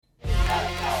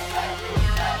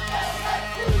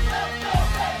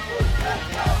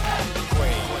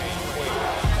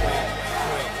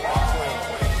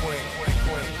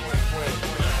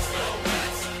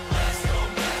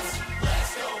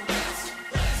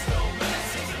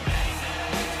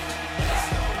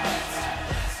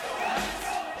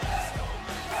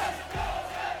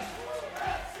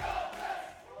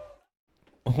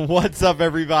What's up,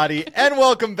 everybody, and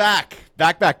welcome back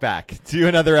to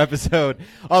another episode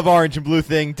of Orange and Blue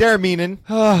Thing. Darren Meenan.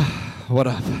 What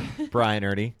up? Brian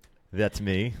Ernie. That's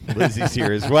me. Lizzie's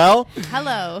here as well.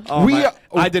 Hello.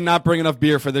 I did not bring enough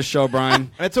beer for this show,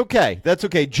 Brian. That's okay.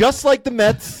 Just like the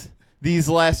Mets these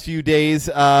last few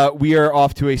days, we are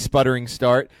off to a sputtering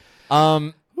start.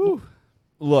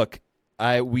 Look,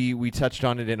 we touched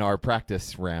on it in our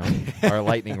practice round, our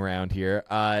lightning round here.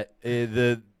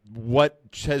 What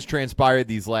has transpired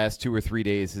these last 2 or 3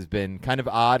 days has been kind of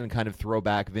odd and kind of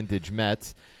throwback vintage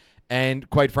Mets, and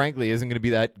quite frankly, isn't going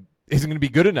to be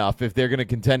good enough if they're going to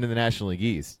contend in the National League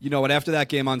East. You know what? After that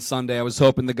game on Sunday, I was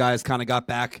hoping the guys kind of got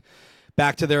back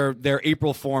to their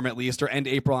April form at least, or end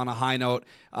April on a high note.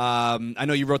 I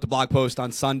know you wrote the blog post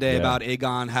on Sunday about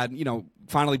Egon had,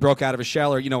 finally broke out of his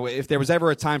shell, or, if there was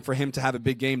ever a time for him to have a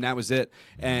big game, that was it.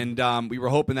 And we were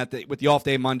hoping that with the off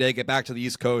day Monday, get back to the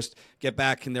East Coast, get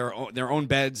back in their own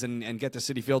beds and get to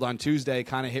Citi Field on Tuesday,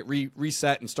 kind of hit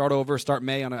reset and start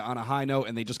May on a high note,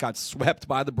 and they just got swept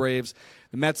by the Braves.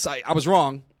 The Mets, I was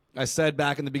wrong. I said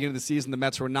back in the beginning of the season the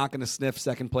Mets were not going to sniff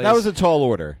second place. That was a tall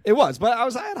order. It was, but I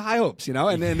had high hopes,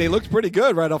 and they looked pretty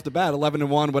good right off the bat,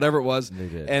 11-1, whatever it was. They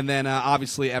did. And then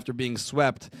obviously after being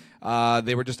swept,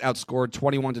 they were just outscored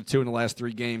 21-2 in the last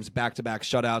 3 games, back-to-back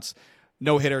shutouts.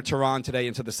 No-hitter Tehran today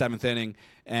into the 7th inning,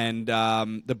 and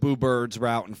the Boo Birds were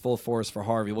out in full force for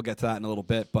Harvey. We'll get to that in a little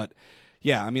bit, but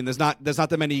yeah, I mean, there's not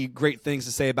that many great things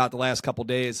to say about the last couple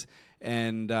days.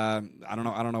 And I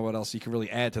don't know what else you can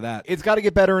really add to that. It's got to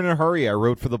get better in a hurry. I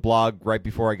wrote for the blog right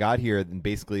before I got here, and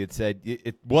basically it said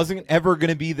it wasn't ever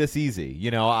going to be this easy.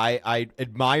 I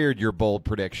admired your bold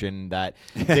prediction that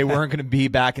they weren't going to be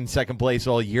back in second place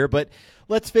all year, but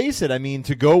let's face it. I mean,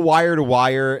 to go wire to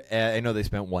wire, I know they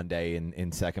spent 1 day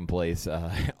in second place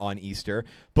on Easter,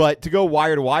 but to go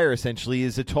wire to wire essentially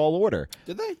is a tall order.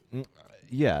 Did they?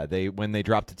 Yeah, when they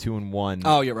dropped to 2-1.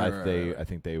 Oh, you're right. I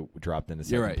think they dropped into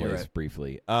second place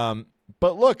briefly. But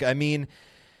look, I mean,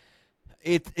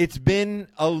 it's been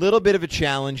a little bit of a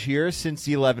challenge here since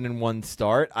the 11-1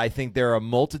 start. I think there are a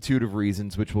multitude of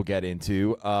reasons which we'll get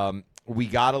into. We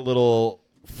got a little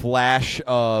flash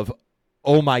of,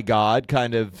 oh my God,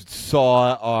 kind of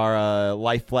saw our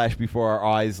life flash before our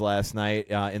eyes last night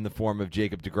in the form of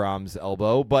Jacob deGrom's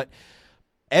elbow, but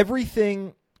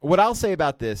everything. What I'll say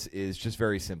about this is just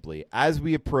very simply, as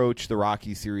we approach the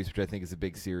Rockies series, which I think is a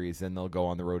big series, then they'll go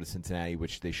on the road to Cincinnati,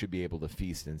 which they should be able to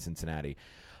feast in Cincinnati.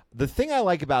 The thing I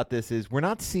like about this is we're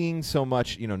not seeing so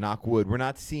much, knock wood, we're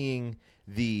not seeing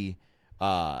the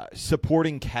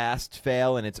supporting cast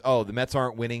fail, and it's, the Mets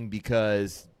aren't winning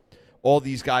because all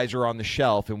these guys are on the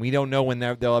shelf, and we don't know when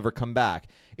they'll ever come back.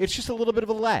 It's just a little bit of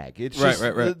a lag. It's just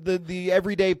the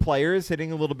everyday players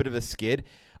hitting a little bit of a skid.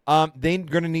 They're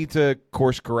going to need to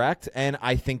course correct, and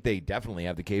I think they definitely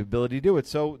have the capability to do it.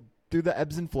 So through the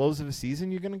ebbs and flows of a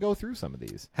season, you're going to go through some of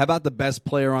these. How about the best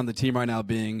player on the team right now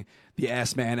being the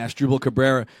ass man, Asdrubal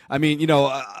Cabrera? I mean,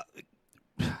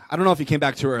 I don't know if he came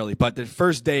back too early, but the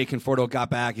first day Conforto got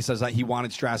back, he says that he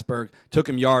wanted Strasburg, took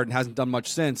him yard, and hasn't done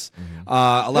much since.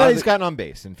 Mm-hmm. He's gotten on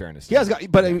base, in fairness. He has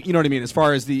but you know what I mean? As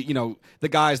far as the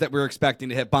guys that we're expecting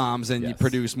to hit bombs and you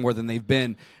produce more than they've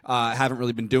been, haven't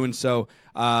really been doing so.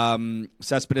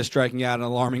 Cespedes striking out at an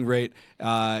alarming rate.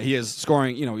 He is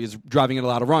scoring, he's driving in a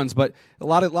lot of runs, but a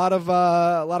lot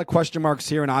of question marks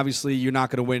here, and obviously you're not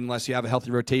going to win unless you have a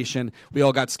healthy rotation. We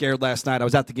all got scared last night. I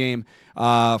was at the game,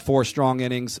 4 strong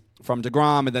innings from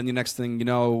deGrom, and then the next thing you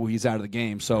know, he's out of the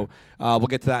game. So we'll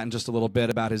get to that in just a little bit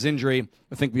about his injury.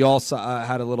 I think we all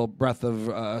had a little breath of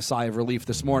a sigh of relief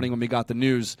this morning when we got the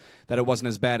news that it wasn't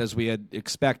as bad as we had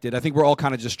expected. I think we're all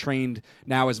kind of just trained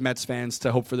now as Mets fans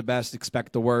to hope for the best,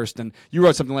 expect the worst. And you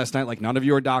wrote something last night like none of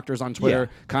you are doctors on Twitter,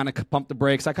 kind of pump the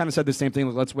brakes. I kind of said the same thing,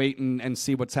 like, let's wait and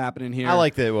see what's happening here. I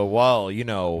like that. Well,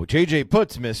 J.J.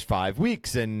 Putz missed 5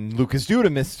 weeks and Lucas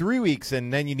Duda missed 3 weeks,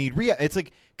 and then you need It's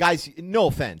like, guys, no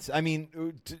offense. I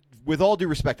mean, with all due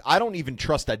respect, I don't even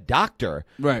trust a doctor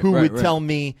who would tell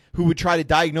me, who would try to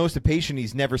diagnose a patient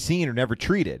he's never seen or never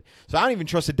treated. So I don't even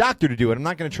trust a doctor to do it. I'm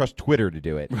not going to trust Twitter to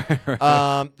do it.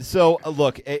 So,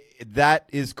 look, that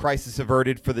is crisis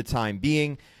averted for the time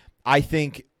being. I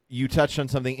think you touched on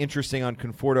something interesting on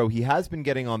Conforto. He has been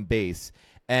getting on base,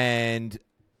 and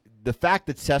the fact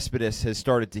that Cespedes has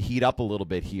started to heat up a little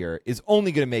bit here is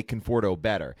only going to make Conforto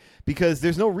better, because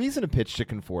there's no reason to pitch to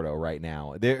Conforto right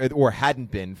now, or hadn't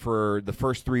been for the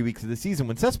first 3 weeks of the season.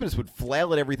 When Cespedes would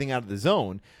flail at everything out of the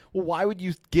zone, well, why would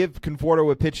you give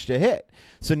Conforto a pitch to hit?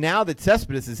 So now that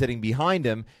Cespedes is hitting behind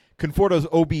him, Conforto's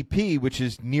OBP, which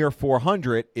is near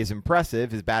 400, is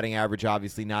impressive. His batting average,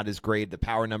 obviously, not as great. The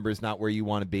power number is not where you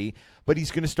want to be, but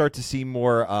he's going to start to see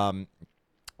more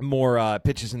more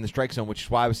pitches in the strike zone, which is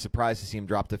why I was surprised to see him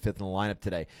drop to 5th in the lineup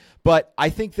today. But I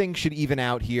think things should even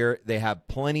out here. They have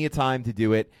plenty of time to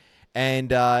do it, and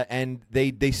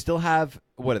they still have,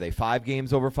 what are they, 5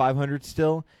 games over 500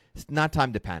 still? It's not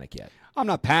time to panic yet. I'm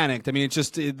not panicked. I mean, it's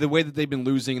just the way that they've been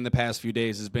losing in the past few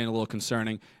days has been a little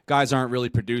concerning. Guys aren't really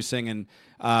producing, and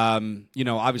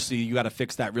obviously you got to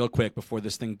fix that real quick before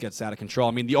this thing gets out of control.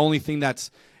 I mean, the only thing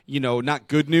that's not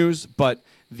good news, but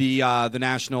the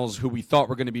Nationals, who we thought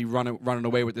were going to be running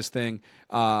away with this thing,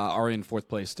 are in 4th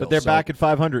place still. But they're back at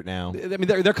 500 now. I mean,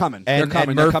 they're coming. And, they're coming.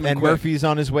 and They're coming quick. Murphy's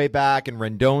on his way back, and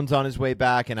Rendon's on his way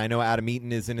back, and I know Adam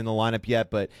Eaton isn't in the lineup yet,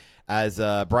 but as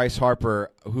Bryce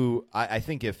Harper, who I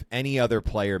think if any other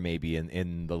player maybe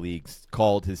in the leagues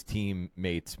called his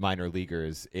teammates minor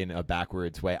leaguers in a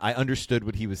backwards way, I understood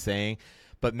what he was saying.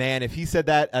 But, man, if he said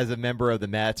that as a member of the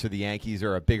Mets or the Yankees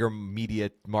or a bigger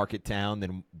media market town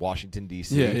than Washington,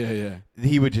 D.C.,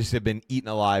 he would just have been eaten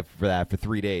alive for that for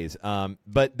 3 days.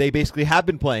 But they basically have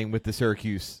been playing with the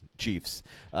Syracuse Chiefs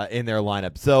in their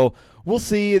lineup. So we'll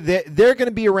see. They're going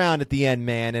to be around at the end,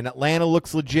 man. And Atlanta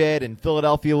looks legit, and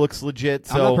Philadelphia looks legit.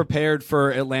 So I'm not prepared for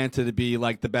Atlanta to be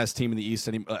like the best team in the East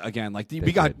again. Like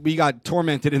we got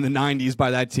tormented in the 90s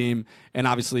by that team, and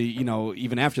obviously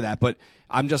even after that. But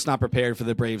I'm just not prepared for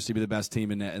the Braves to be the best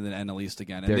team in the NL East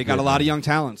again. And they got a lot of young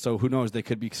talent, so who knows? They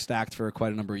could be stacked for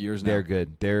quite a number of years now. They're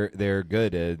good. They're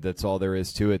good. That's all there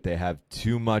is to it. They have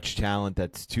too much talent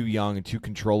that's too young and too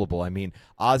controllable. I mean,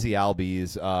 Ozzie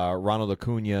Albies, Ronald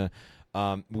Acuna.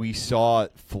 We saw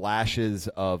flashes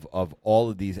of all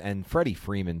of these, and Freddie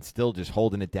Freeman still just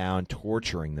holding it down,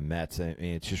 torturing the Mets. I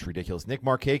mean, it's just ridiculous. Nick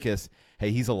Markakis,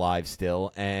 hey, he's alive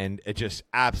still, and it just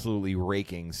absolutely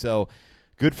raking. So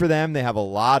good for them. They have a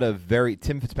lot of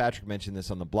Tim Fitzpatrick mentioned this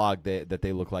on the blog, that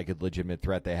they look like a legitimate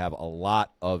threat. They have a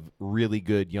lot of really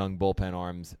good young bullpen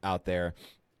arms out there.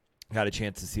 Got a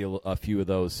chance to see a few of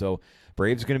those. So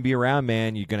Braves are going to be around,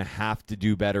 man. You're going to have to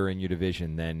do better in your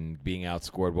division than being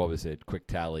outscored. What was it? Quick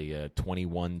tally,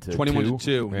 21-2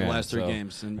 in the last 3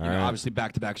 games, and obviously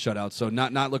back-to-back shutouts. So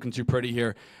not looking too pretty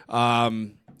here.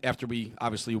 After we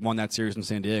obviously won that series in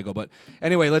San Diego. But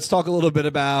anyway, let's talk a little bit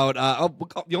about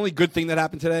the only good thing that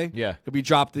happened today. Yeah. We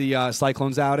dropped the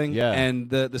Cyclones outing, yeah. and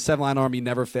the Seven-Line Army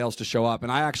never fails to show up.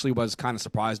 And I actually was kind of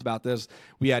surprised about this.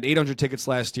 We had 800 tickets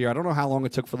last year. I don't know how long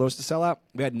it took for those to sell out.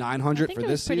 We had 900 for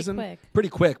this season. Pretty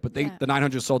quick, but the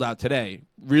 900 sold out today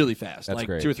really fast. That's like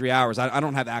great. 2 or 3 hours. I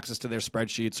don't have access to their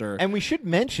spreadsheets. And we should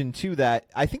mention, too, that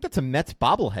I think that's a Mets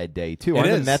bobblehead day, too. It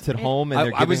Aren't is. the Mets at home?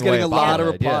 And I was getting a lot of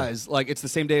replies. Yeah. Like, it's the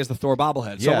same day as the Thor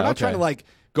bobblehead. So we're not trying to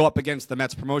go up against the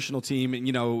Mets promotional team, and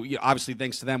obviously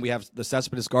thanks to them we have the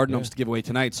Cespedes Garden Gnomes to give away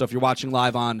tonight. So if you're watching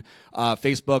live on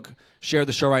Facebook, share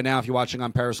the show right now. If you're watching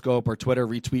on Periscope or Twitter,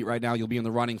 retweet right now. You'll be in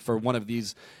the running for one of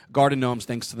these Garden Gnomes.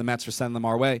 Thanks to the Mets for sending them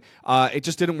our way. It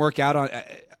just didn't work out on.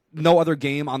 No other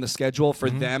game on the schedule for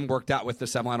them worked out with the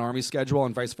Seven-Line Army schedule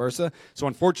and vice versa. So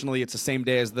unfortunately, it's the same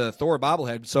day as the Thor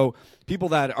bobblehead. So people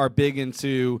that are big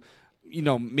into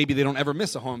maybe they don't ever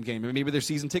miss a home game. Maybe they're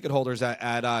season ticket holders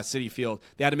at Citi Field.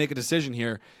 They had to make a decision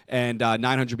here, and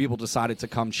 900 people decided to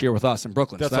come cheer with us in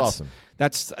Brooklyn. That's awesome.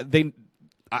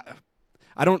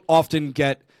 I don't often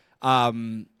get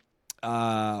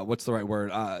what's the right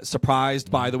word?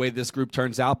 Surprised by the way this group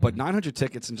turns out, but 900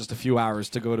 tickets in just a few hours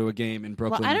to go to a game in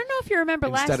Brooklyn. Well, I don't know if you remember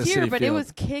last year, but it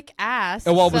was kick ass.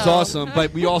 Well, it was awesome,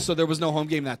 but there was no home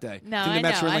game that day. No, I think the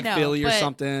Mets were in Philly or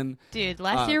something. Dude,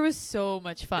 last year was so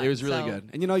much fun. It was really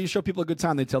good. And you show people a good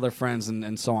time, they tell their friends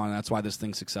and so on. That's why this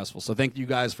thing's successful. So thank you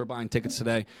guys for buying tickets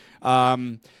today.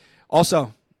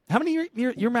 Also, how many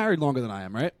you're married longer than I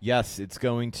am, right? Yes, it's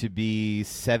going to be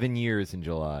 7 years in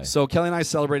July. So Kelly and I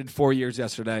celebrated 4 years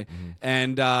yesterday,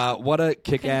 and what a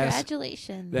kick-ass!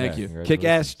 Congratulations! Thank you,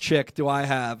 kick-ass chick. Do I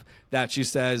have that? She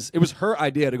says it was her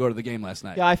idea to go to the game last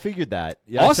night. Yeah, I figued that.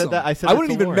 Yeah, awesome. I said I that wouldn't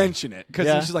to even Lauren. mention it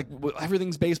because she's like, well,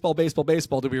 everything's baseball. Do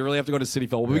we really have to go to Citi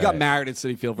Field? Well, we got married at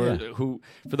Citi Field. For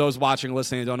those watching,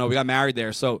 listening, don't know, we got married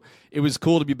there. So it was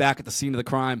cool to be back at the scene of the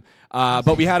crime.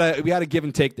 But we had a give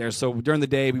and take there. So during the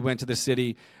day, we went to the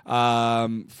city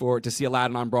to see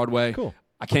Aladdin on Broadway. Cool.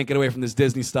 I can't get away from this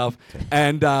Disney stuff,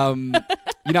 and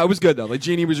it was good though. Like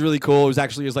Genie was really cool. It was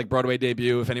actually his Broadway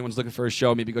debut. If anyone's looking for a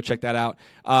show, maybe go check that out.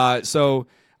 So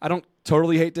I don't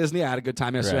totally hate Disney. I had a good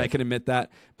time yesterday. Right. I can admit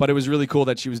that. But it was really cool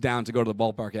that she was down to go to the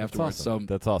ballpark afterwards. That's awesome. So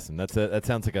that's awesome. That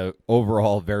sounds like a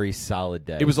overall very solid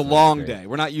day. it was a So long that's great. day.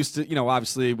 We're not used to,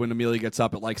 obviously when Amelia gets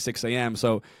up at like 6 a.m.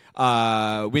 So we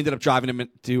ended up driving him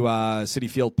to Citi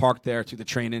Field Park there, took the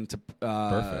train into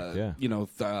Perfect, yeah.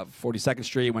 42nd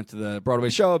Street, went to the Broadway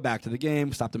show, back to the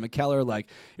game, stopped at McKellar. Like,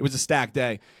 it was a stacked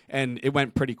day, and it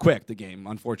went pretty quick, the game,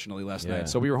 unfortunately, last Yeah. night.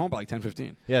 So we were home by like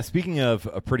 10:15. Yeah, speaking of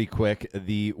pretty quick,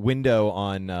 the window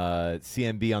on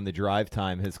CMB on the drive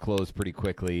time has closed pretty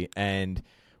quickly, and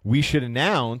we should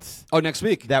announce Oh, next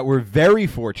week. that we're very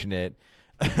fortunate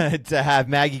to have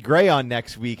Maggie Gray on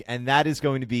next week, and that is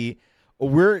going to be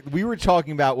we were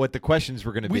talking about what the questions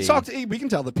were going to be. We can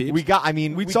tell the peeps. We talked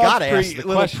gotta ask the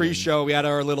little questions. pre-show. We had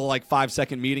our little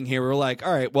 5-second meeting here. We were like,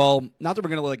 all right, well, not that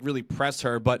we're gonna really press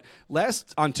her, but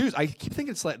on Tuesday, I keep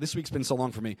thinking this week's been so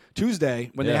long for me. Tuesday,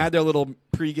 when they had their little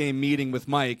pregame meeting with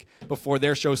Mike before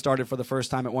their show started for the first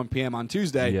time at 1 p.m. on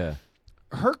Tuesday, Yeah.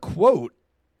 her quote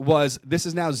was, "This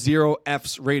is now Zero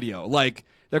F's radio." Like,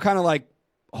 they're kind of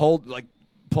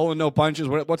pulling no punches.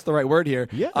 What's the right word here?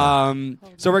 Yeah.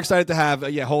 So we're excited to have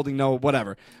holding no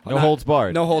whatever. No holds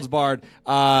barred. No holds barred.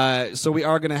 So we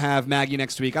are going to have Maggie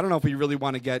next week. I don't know if we really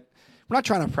want to get. We're not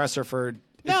trying to press her for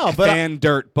fan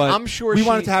dirt, but I'm sure we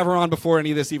wanted to have her on before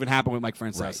any of this even happened with Mike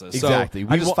Francesa. Right, So exactly.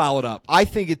 I just followed up. I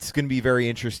think it's going to be very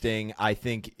interesting. I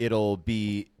think it'll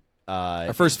be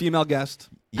Our first female guest.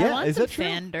 Yeah, I want is some that true?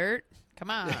 fan dirt. Come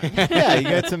on. Yeah, you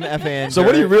got some FAN. So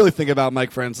what do you really think about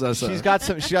Mike Francesa? She's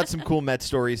got some cool Met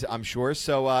stories, I'm sure.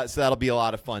 So that'll be a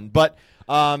lot of fun. But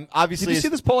obviously, Did you see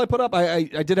this poll I put up? I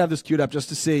did have this queued up just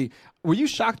to see. Were you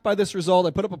shocked by this result?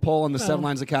 I put up a poll on the Seven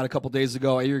Lines Account a couple days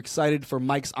ago. Are you excited for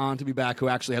Mike's On to be back, who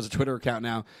actually has a Twitter account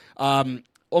now?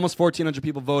 Almost 1,400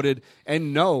 people voted,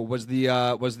 and no was the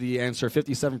answer.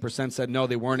 57% said no,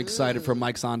 they weren't excited for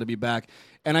Mike's On to be back.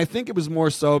 And I think it was more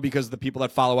so because the people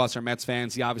that follow us are Mets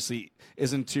fans. He obviously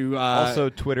isn't too... also,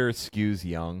 Twitter skews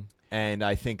young. And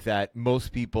I think that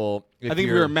most people... I think if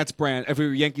we were a Mets brand, if we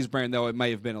were Yankees brand, though, it might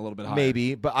have been a little bit higher.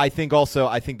 Maybe, but I think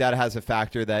that has a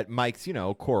factor that Mike's,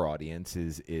 core audience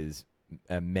is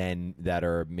men that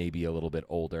are maybe a little bit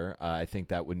older. I think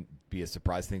that wouldn't be a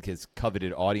surprise. I think his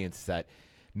coveted audience is that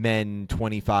men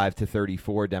 25 to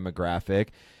 34 demographic.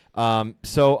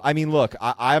 So, I mean, look,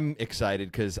 I'm excited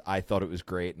because I thought it was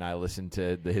great, and I listened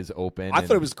to his open. I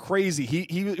thought it was crazy.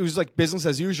 It was like business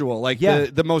as usual. Like, Yeah.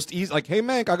 the most easy, like, hey,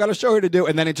 Mank, I got a show here to do.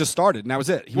 And then it just started, and that was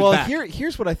it. He was back.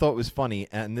 Here's what I thought was funny,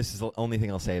 and this is the only thing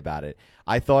I'll say about it.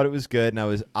 I thought it was good,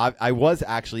 and I was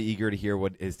actually eager to hear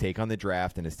what his take on the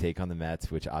draft and his take on the Mets,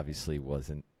 which obviously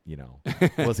wasn't,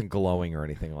 wasn't glowing or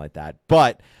anything like that.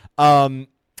 But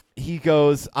he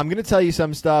goes, I'm going to tell you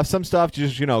some stuff. Some stuff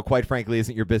just, quite frankly,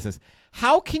 isn't your business.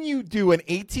 How can you do an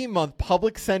 18-month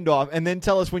public send-off and then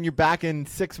tell us when you're back in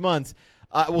 6 months,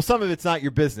 well, some of it's not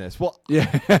your business? Well,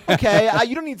 Yeah. okay,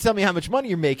 you don't need to tell me how much money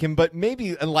you're making, but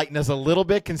maybe enlighten us a little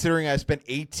bit, considering I spent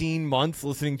 18 months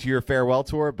listening to your farewell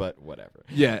tour, but whatever.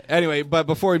 Yeah. Anyway, but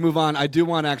before we move on, I do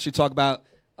want to actually talk about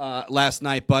last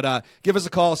night, but give us a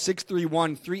call,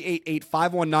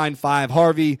 631-388-5195.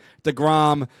 Harvey,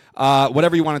 DeGrom,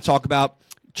 whatever you want to talk about.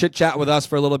 Chit-chat with us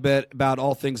for a little bit about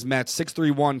all things Mets,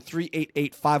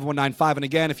 631-388-5195. And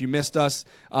again, if you missed us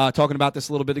talking about this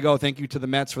a little bit ago, thank you to the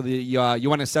Mets for the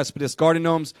UNS Cespedes Garden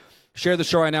Gnomes. Share the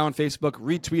show right now on Facebook.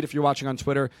 Retweet if you're watching on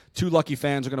Twitter. 2 lucky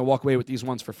fans are going to walk away with these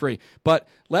ones for free. But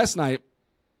last night,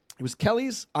 it was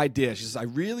Kelly's idea. She says, I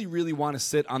really, really want to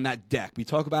sit on that deck. We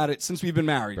talk about it since we've been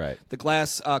married. Right. The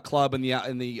glass club in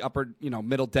the upper,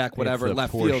 middle deck, whatever, the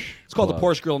left Porsche field. It's called Club. the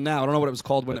Porsche Grill now. I don't know what it was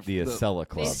called when The Acela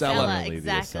Club. The Acela, Formerly the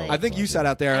exactly. Acela I think you Club, sat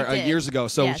out there I did. years ago.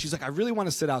 So Yes. she's like, I really want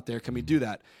to sit out there. Can we do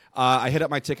that? I hit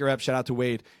up my ticket rep. Shout out to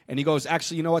Wade. And he goes,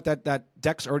 actually, you know what? That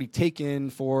deck's already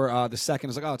taken for the second. I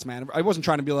was like, oh, it's man. I wasn't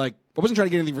trying to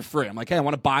get anything for free. I'm like, hey, I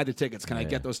want to buy the tickets. Can I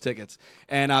get those tickets?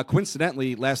 And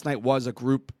coincidentally, last night was a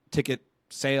group ticket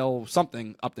sale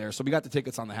something up there, so we got the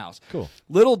tickets on the house. Cool.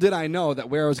 Little did I know that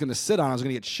where I was going to sit on, I was going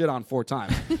to get shit on 4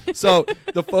 times. So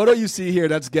the photo you see here,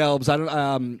 that's Gelbs. I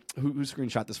don't who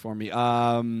screenshot this for me.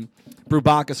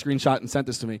 Brubaka screenshot and sent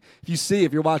this to me.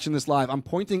 If you're watching this live, I'm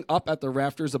pointing up at the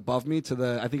rafters above me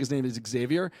to I think his name is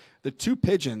Xavier. The 2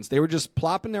 pigeons, they were just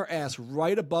plopping their ass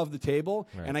right above the table,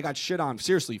 and I got shit on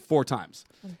seriously 4 times.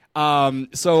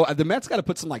 So the Mets got to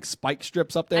put some like spike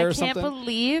strips up there or I something. can't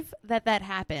believe that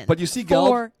happened. But you see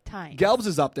 4 times. Gelbs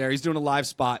is up there. He's doing a live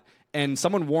spot, and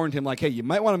someone warned him, like, hey, you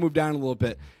might want to move down a little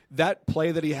bit. That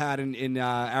play that he had in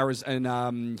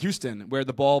Houston, where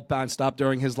the ball bounced up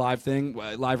during his live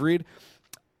read,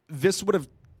 this would have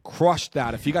crushed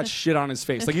that if he got shit on his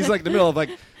face. Like, he's like in the middle of like,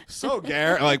 so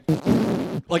Garrett, like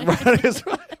right on his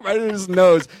right in his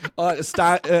nose. A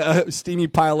steamy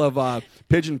pile of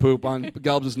pigeon poop on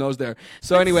Gelbs' nose there.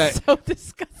 So anyway, So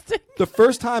disgusting. the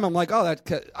first time I'm like, I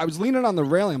was leaning on the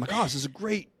railing. I'm like, this is a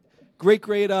great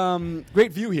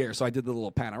great view here. So I did the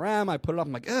little panorama. I put it up.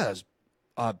 I'm like, there's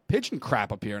pigeon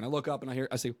crap up here. And I look up and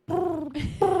I see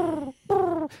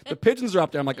the pigeons are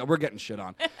up there. I'm like, we're getting shit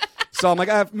on. So I'm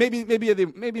like, maybe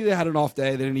they had an off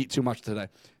day. They didn't eat too much today.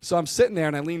 So I'm sitting there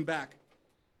and I lean back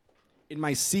in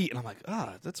my seat and I'm like,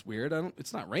 that's weird.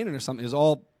 It's not raining or something. It's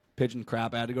all pigeon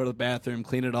crap. I had to go to the bathroom,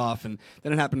 clean it off, and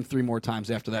then it happened 3 more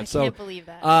times after that. I can't believe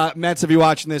that. Mets, if you're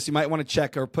watching this, you might want to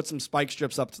check or put some spike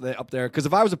strips up there. Because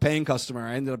if I was a paying customer,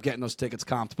 I ended up getting those tickets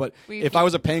comped. But if I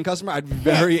was a paying customer, I'd be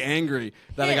very angry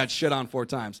that I got shit on 4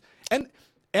 times. And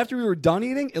after we were done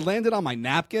eating, it landed on my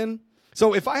napkin.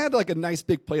 So if I had like a nice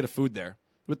big plate of food there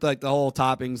with like the whole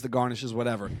toppings, the garnishes,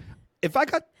 whatever, if I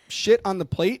got shit on the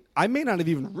plate, I may not have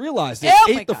even realized it.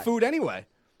 Ate the food anyway.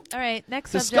 All right,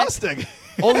 next Disgusting. subject.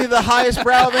 Only the highest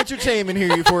brow of entertainment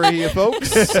here for you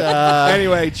folks.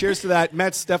 Anyway, cheers to that.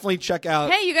 Mets, definitely check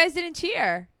out. Hey, you guys didn't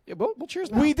cheer. Yeah, well,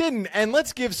 cheers now. We didn't, and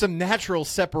let's give some natural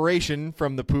separation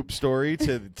from the poop story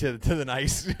to the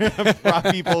nice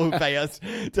people who pay us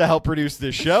to help produce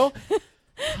this show.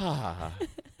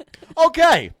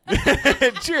 Okay,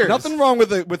 cheers. Nothing wrong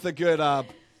with a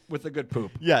good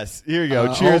poop. Yes, here you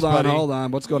go. Cheers, buddy. Hold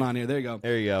on. What's going on here? There you go.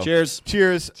 There you go. Cheers.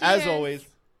 Cheers. As Cheers. always.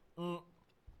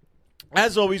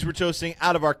 As always, we're toasting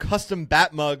out of our custom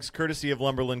bat mugs, courtesy of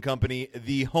Lumberland Company,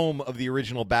 the home of the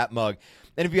original bat mug.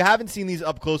 And if you haven't seen these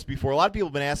up close before, a lot of people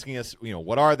have been asking us,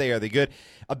 what are they? Are they good?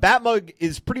 A bat mug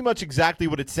is pretty much exactly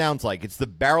what it sounds like. It's the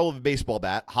barrel of a baseball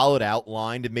bat, hollowed out,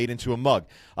 lined, and made into a mug.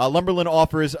 Lumberland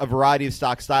offers a variety of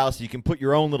stock styles, so you can put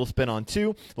your own little spin on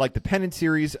too, like the Pennant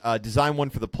Series. Design one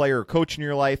for the player or coach in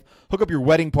your life. Hook up your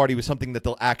wedding party with something that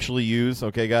they'll actually use,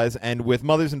 okay, guys? And with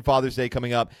Mother's and Father's Day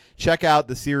coming up, check out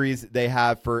the series they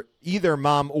have for either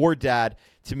mom or dad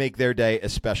to make their day a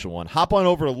special one. Hop on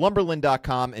over to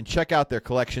lumberland.com and check out their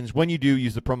collections. When you do,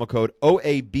 use the promo code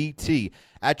OABT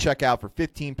at checkout for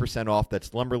 15% off.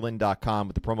 That's lumberland.com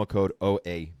with the promo code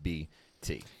OABT.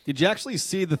 Did you actually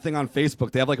see the thing on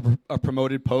Facebook? They have like a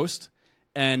promoted post,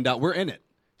 and we're in it.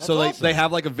 So awesome. they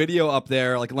have like a video up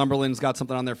there. Like Lumberland's got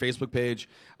something on their Facebook page,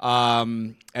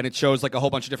 and it shows like a whole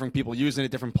bunch of different people using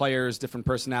it, different players, different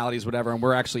personalities, whatever. And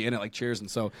we're actually in it. Like cheers! And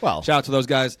so, shout out to those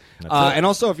guys. And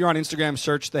also, if you're on Instagram,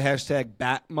 search the hashtag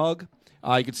BatMug.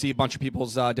 You can see a bunch of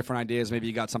people's different ideas. Maybe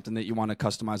you got something that you want to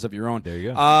customize of your own. There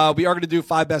you go. We are going to do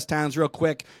 5 best towns real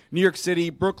quick. New York City,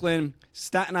 Brooklyn,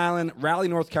 Staten Island, Raleigh,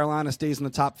 North Carolina stays in the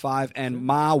top 5, and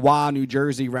Mahwah, New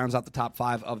Jersey rounds out the top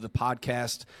 5 of the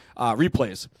podcast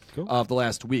replays of the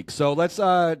last week. So let's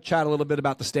chat a little bit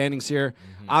about the standings here.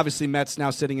 Obviously, Mets now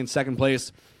sitting in second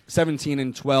place,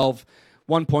 17-12.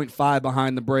 1.5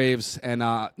 behind the Braves, and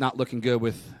not looking good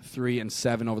with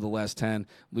 3-7 over the last 10,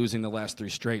 losing the last 3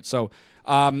 straight. So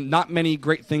not many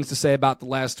great things to say about the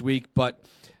last week, but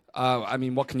I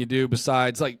mean, what can you do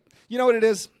besides, like, you know what it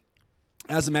is?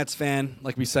 As a Mets fan,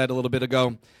 like we said a little bit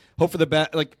ago, hope for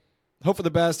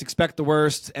the best, expect the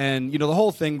worst, and the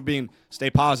whole thing being stay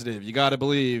positive. You got to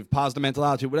believe, positive mental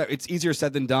attitude. Whatever. It's easier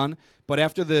said than done. But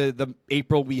after the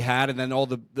April we had, and then all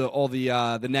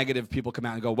the negative people come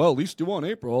out and go, well, at least you won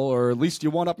April, or at least you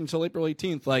won up until April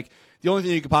 18th. Like, the only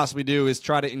thing you could possibly do is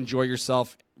try to enjoy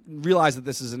yourself. Realize that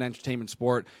this is an entertainment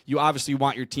sport. You obviously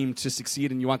want your team to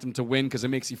succeed and you want them to win because it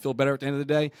makes you feel better at the end of the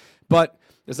day. But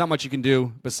there's not much you can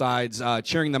do besides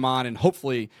cheering them on, and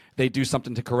hopefully they do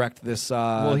something to correct this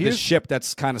this ship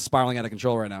that's kind of spiraling out of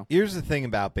control right now. Here's the thing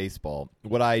about baseball.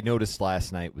 What I noticed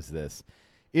last night was this.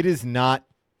 It is not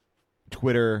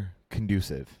Twitter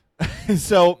conducive.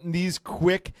 So these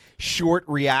quick, short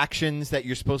reactions that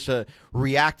you're supposed to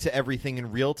react to everything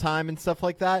in real time and stuff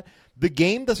like that, the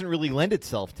game doesn't really lend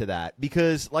itself to that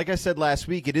because, like I said last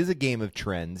week, it is a game of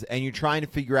trends, and you're trying to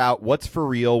figure out what's for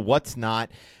real, what's not.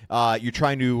 You're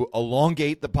trying to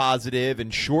elongate the positive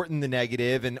and shorten the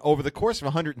negative, and over the course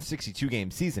of a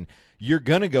 162-game season, you're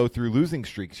going to go through losing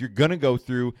streaks. You're going to go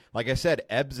through, like I said,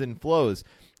 ebbs and flows.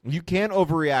 You can't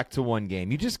overreact to one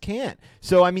game. You just can't.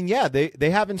 So, I mean, yeah, they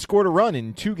haven't scored a run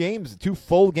in 2 games, 2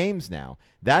 full games now.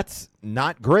 That's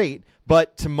not great.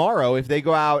 But tomorrow, if they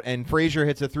go out and Frazier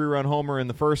hits a 3-run homer in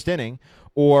the first inning,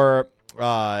 or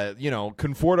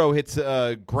Conforto hits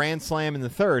a grand slam in the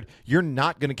third, you're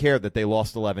not going to care that they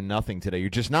lost 11-0 today. You're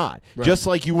just not. Right. Just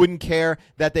like you wouldn't care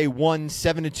that they won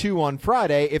 7-2 on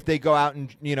Friday if they go out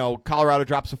and, Colorado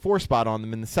drops a 4 spot on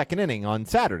them in the second inning on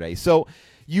Saturday. So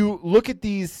you look at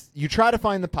these, you try to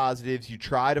find the positives, you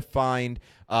try to find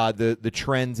the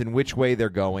trends and which way they're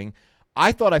going.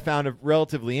 I thought I found a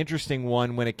relatively interesting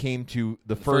one when it came to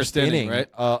the first inning right?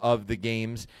 Of the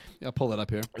games. I'll pull that up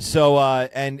here. So,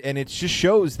 and it just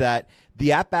shows that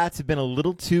the at-bats have been a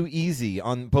little too easy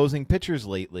on opposing pitchers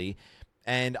lately,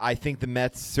 and I think the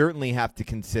Mets certainly have to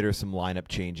consider some lineup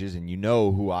changes, and you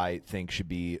know who I think should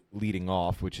be leading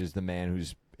off, which is the man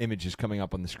whose image is coming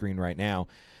up on the screen right now,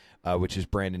 which is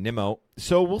Brandon Nimmo.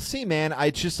 So we'll see, man. I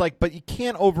just but you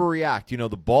can't overreact. You know,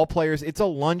 the ball players, it's a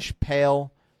lunch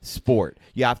pail sport.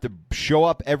 You have to show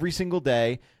up every single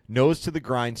day, nose to the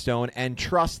grindstone, and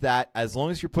trust that as long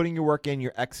as you're putting your work in,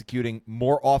 you're executing,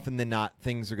 more often than not,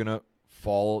 things are going to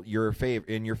fall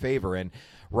in your favor. And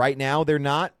right now, they're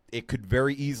not. It could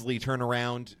very easily turn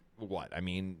around,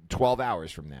 12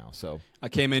 hours from now. So I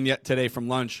came in today from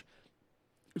lunch.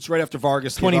 It's right after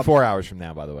Vargas. 24 hours from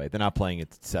now, by the way. They're not playing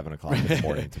at 7 o'clock in the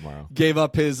morning tomorrow. Gave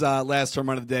up his last home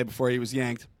run of the day before he was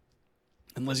yanked.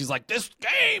 And Lizzie's like, this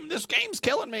game's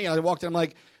killing me. I walked in, I'm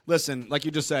like, listen, like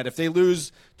you just said, if they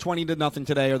lose 20-0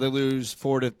 today or they lose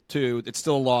 4-2, it's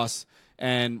still a loss.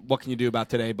 And what can you do about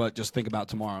today but just think about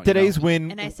tomorrow? Today's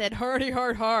win. And I said, hardy,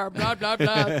 hard, blah, blah,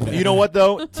 blah. You know what,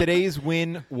 though? Today's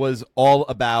win was all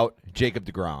about Jacob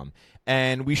deGrom.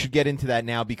 And we should get into that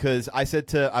now because I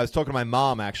was talking to my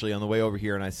mom, actually, on the way over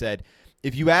here, and I said,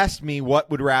 if you asked me what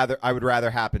I would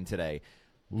rather happen today,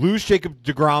 lose Jacob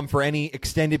deGrom for any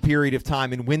extended period of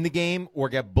time and win the game, or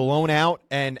get blown out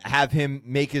and have him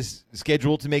make his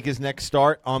schedule to make his next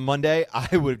start on Monday,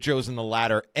 I would have chosen the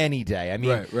latter any day. I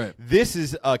mean, right. This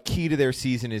is a key to their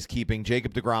season, is keeping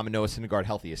Jacob deGrom and Noah Syndergaard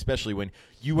healthy, especially when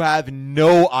you have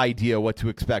no idea what to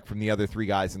expect from the other three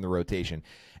guys in the rotation.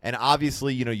 And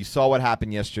obviously, you know, you saw what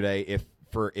happened yesterday.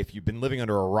 If you've been living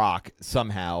under a rock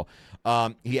somehow,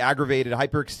 he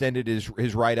hyperextended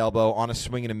his right elbow on a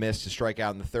swing and a miss to strike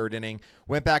out in the third inning.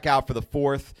 Went back out for the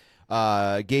fourth,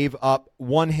 gave up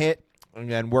one hit,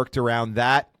 and then worked around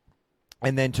that,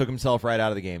 and then took himself right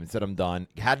out of the game and said, I'm done.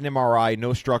 Had an MRI,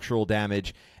 no structural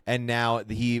damage, and now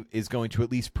he is going to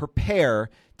at least prepare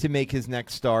to make his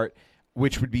next start,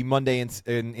 which would be Monday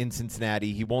in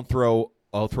Cincinnati. He won't throw.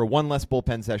 I'll throw one less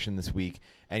bullpen session this week,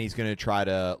 and he's going to try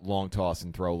to long toss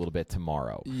and throw a little bit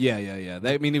tomorrow. Yeah.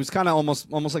 It was kind of almost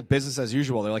like business as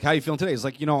usual. They're like, how are you feeling today? It's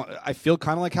like, I feel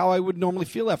kind of like how I would normally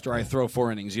feel after I throw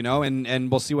 4 innings, and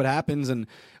we'll see what happens. And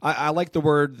I like the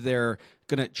word they're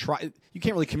going to try. You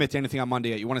can't really commit to anything on Monday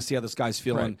yet. You want to see how this guy's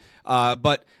feeling. Right.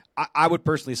 But I would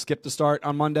personally skip the start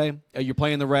on Monday. You're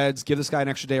playing the Reds. Give this guy an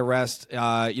extra day of rest.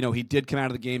 He did come out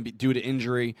of the game due to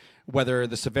injury. Whether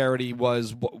the severity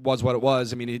was what it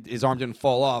was, I mean, his arm didn't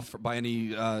fall off by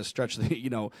any stretch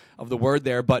of the word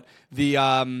there. But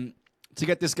to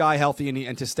get this guy healthy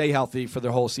and to stay healthy for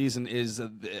the whole season is a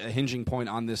hinging point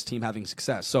on this team having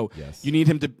success. So yes. you need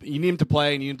him to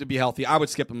play and you need him to be healthy. I would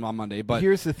skip him on Monday, but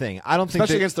here's the thing: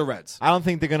 especially against the Reds, I don't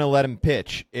think they're going to let him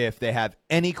pitch if they have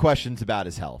any questions about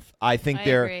his health. I think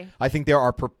they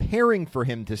are preparing for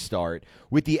him to start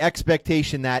with the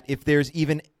expectation that if there's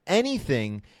even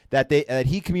anything that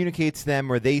he communicates to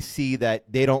them or they see that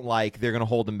they don't like, they're going to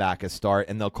hold him back a start,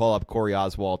 and they'll call up Corey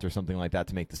Oswalt or something like that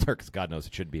to make the start, because God knows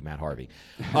it shouldn't be Matt Harvey.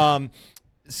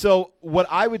 So what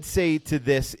I would say to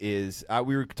this is,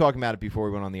 we were talking about it before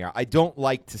we went on the air. I don't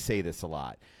like to say this a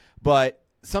lot, but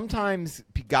sometimes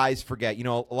guys forget. A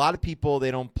lot of people,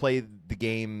 they don't play the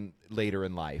game later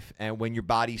in life, and when your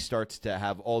body starts to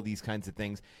have all these kinds of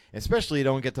things, especially you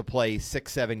don't get to play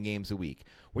 6-7 games a week.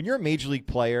 When you're a major league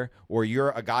player or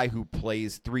you're a guy who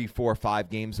plays 3, 4, 5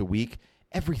 games a week,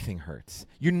 everything hurts.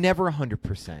 You're never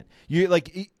 100%.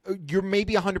 You're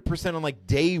maybe 100% on like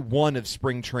day 1 of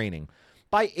spring training.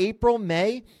 By April,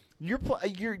 May, you're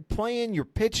playing, you're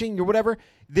pitching, you're whatever.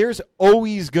 There's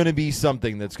always going to be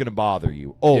something that's going to bother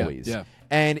you. Always. Yeah.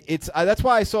 And it's that's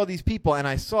why I saw these people, and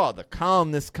I saw the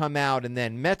columnist come out, and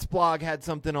then Mets blog had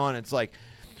something on. It's like,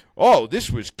 oh, this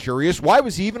was curious. Why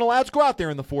was he even allowed to go out there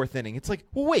in the 4th inning? It's like,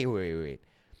 well, wait.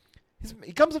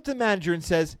 He comes up to the manager and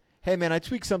says, hey, man, I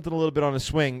tweaked something a little bit on a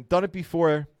swing. Done it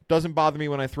before. Doesn't bother me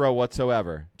when I throw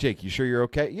whatsoever. Jake, you sure you're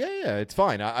okay? Yeah, it's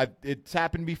fine. It's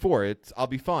happened before. I'll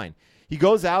be fine. He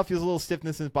goes out, feels a little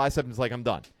stiffness in his bicep, and is like, I'm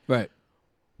done. Right.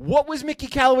 What was Mickey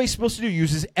Callaway supposed to do?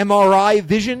 Use his MRI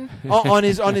vision on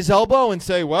his elbow and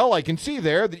say, well, I can see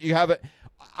there that you have it.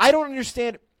 I don't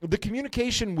understand. The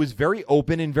communication was very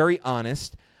open and very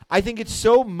honest. I think it's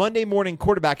so Monday morning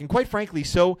quarterback, and quite frankly,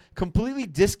 so completely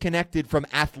disconnected from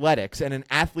athletics and an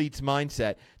athlete's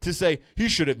mindset to say he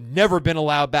should have never been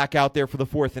allowed back out there for the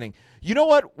 4th inning. You know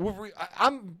what?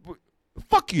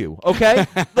 Fuck you, okay?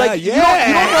 Like you don't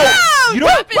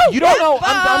know.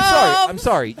 I'm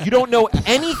sorry. You don't know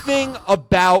anything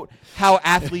about how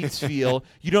athletes feel.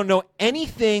 You don't know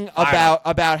anything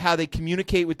about how they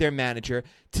communicate with their manager.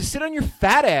 To sit on your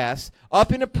fat ass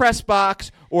up in a press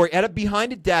box or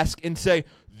behind a desk and say,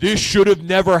 this should have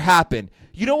never happened.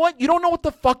 You know what? You don't know what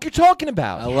the fuck you're talking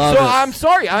about. I love it. I'm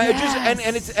sorry.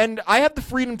 And I have the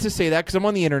freedom to say that because I'm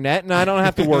on the internet and I don't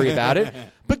have to worry about it.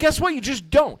 But guess what? You just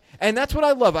don't. And that's what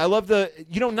I love. I love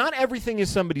not everything is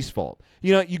somebody's fault.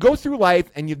 You go through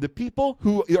life and you have the people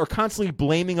who are constantly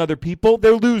blaming other people.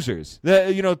 They're losers.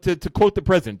 To quote the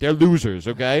president, they're losers,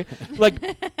 okay? Like,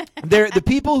 they're the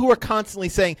people who are constantly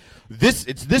saying,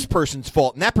 it's this person's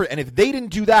fault. And if they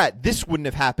didn't do that, this wouldn't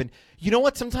have happened. You know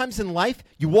what? Sometimes in life,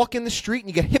 you walk in the street and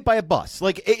you get hit by a bus.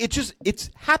 Like,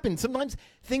 it's happened. Sometimes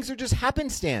things are just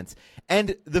happenstance.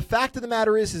 And the fact of the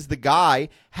matter is the guy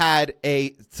had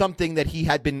something that he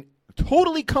had been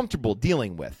totally comfortable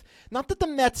dealing with. Not that the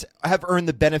Mets have earned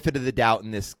the benefit of the doubt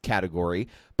in this category,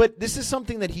 but this is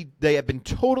something that they have been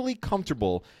totally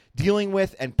comfortable dealing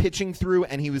with and pitching through,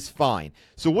 and he was fine.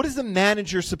 So what is the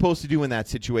manager supposed to do in that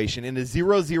situation in a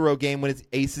 0-0 game when his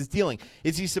ace is dealing?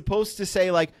 Is he supposed to say,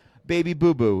 like, baby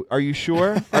boo-boo, are you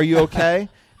sure? Are you okay?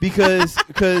 Because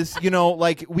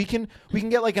like we can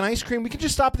get like an ice cream. We can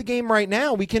just stop the game right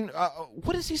now. We can.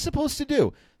 What is he supposed to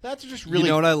do? That's just really. You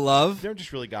know what I love? They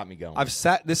just really got me going.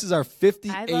 This is our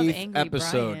 58th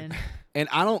episode, Brian. and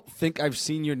I don't think I've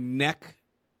seen your neck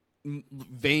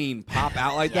vein pop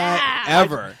out like that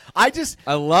ever.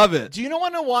 I love it. Do you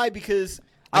want to know why? Because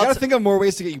I gotta think of more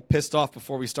ways to get you pissed off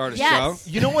before we start a show.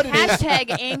 You know what it is?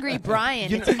 Hashtag Angry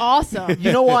Brian. It's awesome.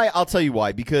 You know why? I'll tell you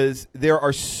why. Because there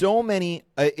are so many.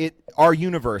 Our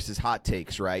universe is hot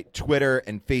takes, right? Twitter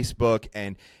and Facebook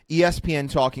and ESPN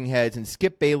talking heads, and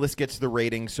Skip Bayless gets the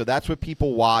ratings, so that's what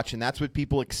people watch and that's what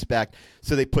people expect.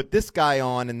 So they put this guy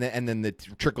on, and then it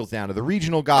trickles down to the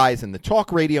regional guys and the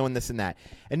talk radio and this and that.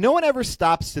 And no one ever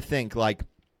stops to think like,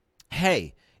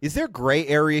 hey, is there gray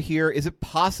area here? Is it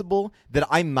possible that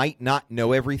I might not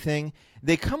know everything?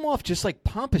 They come off just like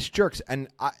pompous jerks, and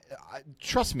I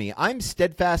trust me, I'm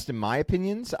steadfast in my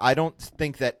opinions. I don't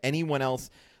think that anyone else.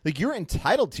 Like, you're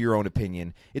entitled to your own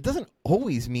opinion. It doesn't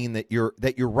always mean that you're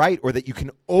right or that you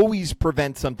can always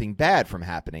prevent something bad from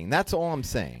happening. That's all I'm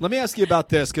saying. Let me ask you about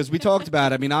this because we talked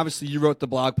about it. I mean, obviously, you wrote the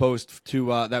blog post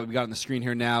that we got on the screen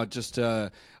here now just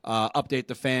to update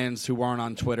the fans who aren't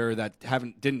on Twitter that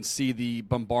didn't see the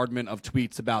bombardment of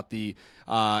tweets about the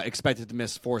expected to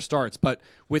miss 4 starts. But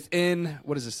within,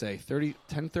 what does it say,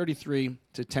 10:33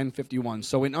 to 10:51.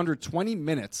 So in under 20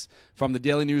 minutes from the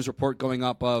Daily News report going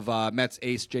up of Mets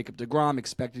ace Jacob deGrom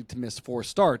expected to miss 4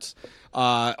 starts,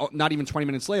 not even 20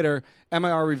 minutes later,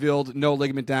 MIR revealed no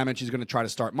ligament damage. He's going to try to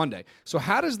start Monday. So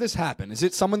how does this happen? Is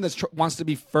it someone that wants to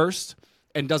be first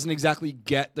and doesn't exactly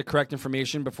get the correct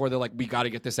information before they're like, we got to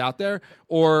get this out there?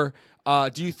 Or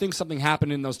do you think something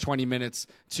happened in those 20 minutes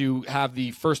to have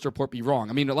the first report be wrong?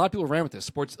 I mean, a lot of people ran with this.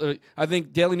 Sports, I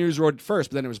think Daily News wrote it first,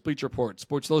 but then it was Bleacher Report,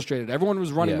 Sports Illustrated. Everyone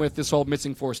was running with this whole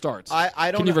missing 4 starts.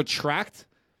 I don't Can you retract?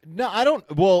 No, I don't.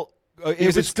 Well,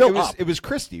 it was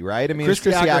Christie, right? I mean,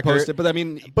 Christie Acker posted,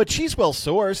 but she's well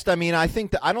sourced. I mean,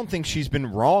 I don't think she's been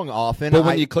wrong often. But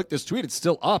when you click this tweet, it's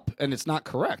still up and it's not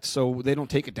correct. So they don't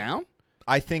take it down?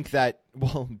 I think that,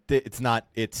 it's not.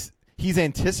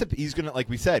 He's gonna, like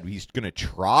we said, he's gonna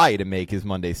try to make his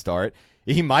Monday start.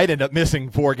 He might end up missing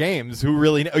 4 games. Who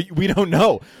really? We don't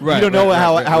know. Right, we don't know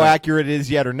how right. accurate it is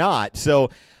yet or not.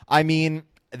 So, I mean,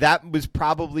 that was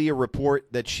probably a report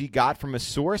that she got from a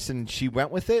source, and she went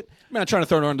with it. I'm not trying to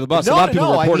throw her under the bus. No, a lot of no,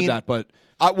 people no, reported that, but.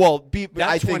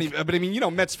 I think, but I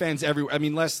mean, Mets fans everywhere. I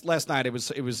mean, last night it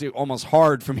was almost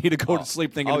hard for me to go to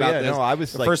sleep thinking about this. No, I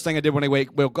was the first thing I did when I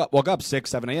woke up 6,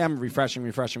 7 a.m. refreshing.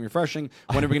 When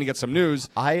are we going to get some news?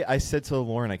 I said to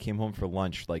Lauren, I came home for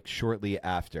lunch like shortly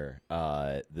after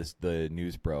the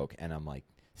news broke, and I'm like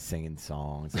singing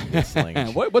songs and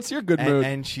whistling. What's your good mood?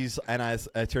 And I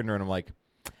turned to her and I'm like,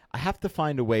 I have to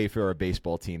find a way for a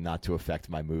baseball team not to affect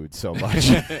my mood so much.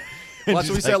 Well, that's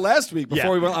what we said last week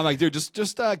before we went. I'm like, dude, just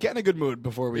get in a good mood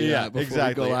before we exactly.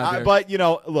 We go out here. But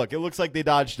look, it looks like they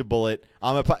dodged a bullet.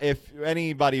 If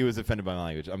anybody was offended by my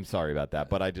language, I'm sorry about that.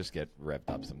 But I just get revved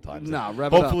up sometimes.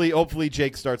 Hopefully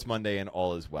Jake starts Monday and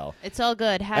all is well. It's all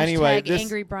good. Hashtag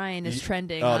Angry Brian is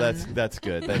trending. Oh, that's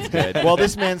good. That's good. Well,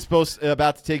 this man's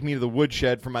about to take me to the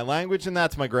woodshed for my language, and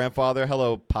that's my grandfather.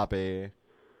 Hello, Pape.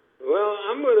 Well,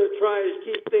 I'm going to try to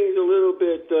keep things a little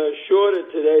bit shorter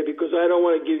today because I don't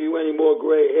want to give you any more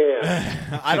gray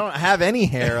hair. I don't have any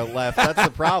hair left. That's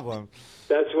the problem.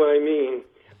 That's what I mean.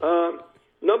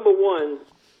 Number one,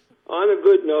 on a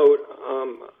good note,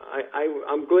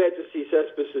 I'm glad to see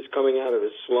Cespedes is coming out of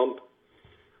his slump.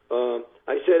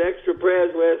 I said extra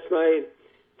prayers last night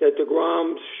that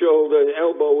DeGrom's shoulder and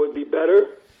elbow would be better,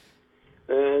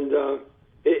 and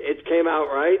it came out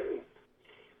right.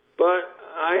 But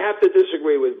I have to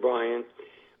disagree with Brian.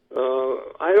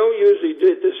 I don't usually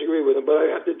disagree with him, but I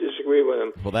have to disagree with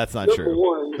him. Well, that's not Number true.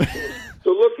 One,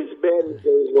 to look as bad as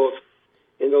they look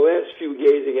in the last few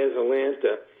games against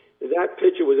Atlanta, that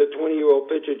pitcher was a 20-year-old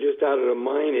pitcher just out of the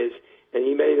minors, and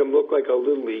he made him look like a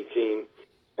Little League team.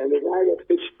 And the guy that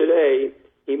pitched today,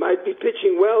 he might be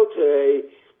pitching well today,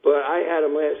 but I had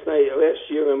him last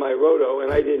year in my roto,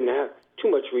 and I didn't have too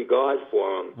much regard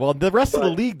for him. Well, the rest of the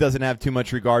league doesn't have too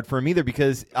much regard for him either,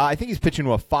 because I think he's pitching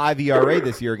to a 5 ERA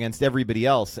this year against everybody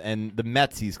else, and the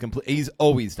Mets, he's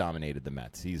always dominated the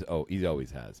Mets. He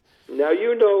always has. Now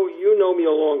you know me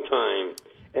a long time,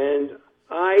 and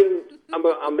I'm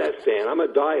a Met fan. I'm a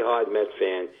diehard Met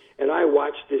fan, and I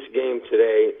watched this game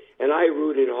today, and I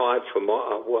rooted hard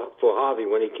for Harvey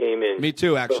when he came in. Me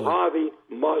too, actually. But Harvey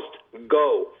must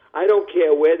go. I don't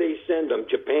care where they send him,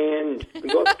 Japan,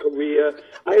 North Korea.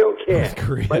 I don't care.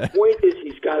 My point is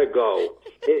he's got to go.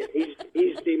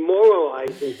 He's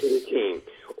demoralizing to the team.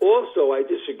 Also, I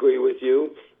disagree with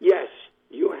you. Yes,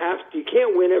 you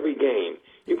can't win every game.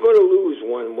 You're going to lose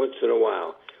one once in a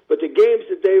while. But the games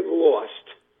that they've lost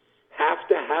have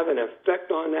to have an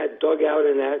effect on that dugout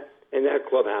and that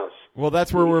clubhouse. Well,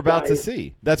 that's where we're about to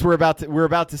see. We're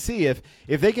about to see if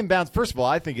they can bounce. First of all,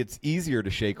 I think it's easier to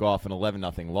shake off an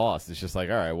 11-0 loss. It's just like,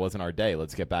 all right, it wasn't our day.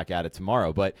 Let's get back at it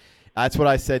tomorrow. But that's what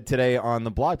I said today on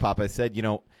the blog pop. I said,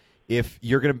 if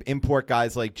you're going to import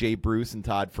guys like Jay Bruce and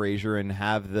Todd Frazier and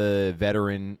have the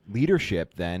veteran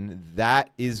leadership, then that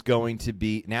is going to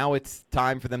be – now it's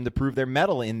time for them to prove their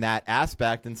mettle in that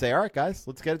aspect and say, all right, guys,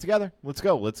 let's get it together. Let's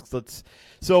go. Let's.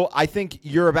 So I think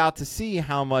you're about to see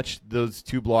how much those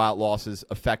two blowout losses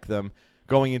affect them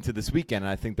going into this weekend,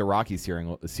 and I think the Rockies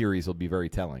series will be very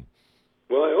telling.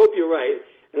 Well, I hope you're right.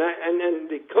 And then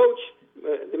the coach,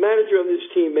 the manager of this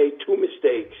team made two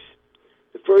mistakes.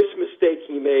 The first mistake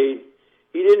he made,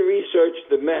 he didn't research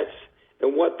the Mets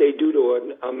and what they do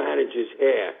to a manager's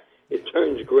hair. It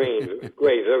turns gray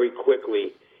very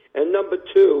quickly. And number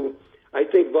two, I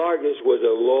think Vargas was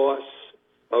a loss,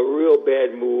 a real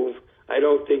bad move. I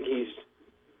don't think he's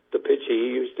the pitcher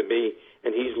he used to be,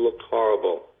 and he's looked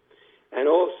horrible. And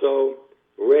also,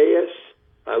 Reyes,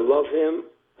 I love him.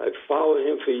 I've followed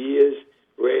him for years.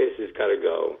 Reyes has got to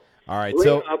go. All right,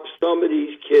 Bring up some of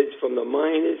these kids from the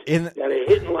minors that are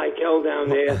hitting like hell down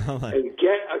there and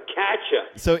get a catcher.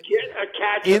 Get a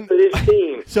catcher for this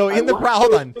team. So in the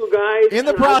hold on. In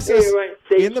the process,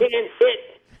 they can't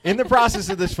hit. In the process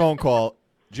of this phone call,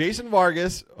 Jason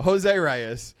Vargas, Jose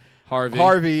Reyes,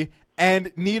 Harvey,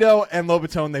 and Nito and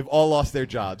Lobaton, they've all lost their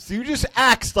jobs. So you just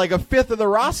axed like a fifth of the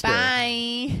roster.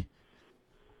 Bye.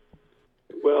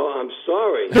 Well, I'm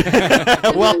sorry.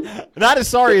 Well, not as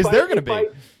sorry as they're going to be.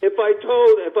 If I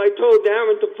told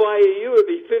Darren to fire you, it'd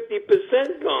be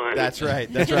 50% gone. That's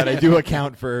right. That's right. I do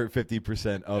account for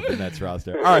 50% of the Mets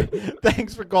roster. All right.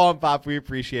 Thanks for calling, Pop. We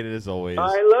appreciate it as always. I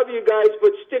love you guys,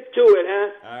 but stick to it,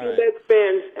 huh? All be right. Mets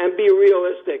fans and be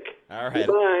realistic. All right.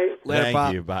 Bye. Later, Thank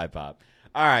Pop. you. Bye, Pop.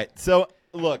 All right. So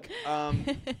look,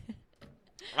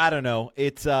 I don't know.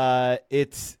 It's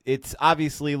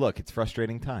obviously, look, it's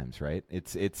frustrating times, right?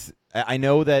 I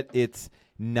know that it's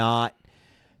not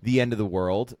the end of the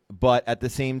world, but at the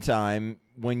same time,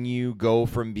 when you go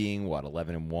from being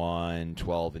 11-1,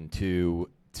 12-2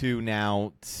 to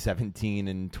now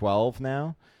 17-12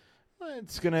 now,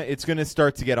 it's gonna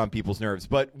start to get on people's nerves.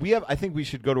 But I think we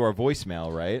should go to our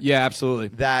voicemail, right? Yeah, absolutely.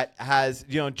 That has,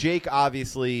 Jake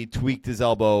obviously tweaked his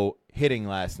elbow hitting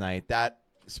last night. That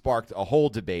sparked a whole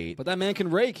debate. But that man can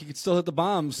rake. He can still hit the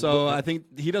bomb. So I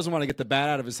think he doesn't want to get the bat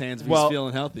out of his hands if he's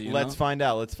feeling healthy. Let's find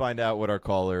out. Let's find out what our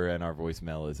caller and our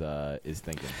voicemail is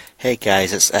thinking. Hey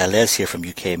guys, it's Les here from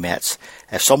UK Mets.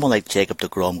 If someone like Jacob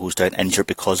deGrom goes down injured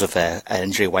because of an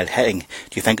injury while hitting, do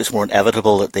you think it's more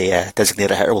inevitable that the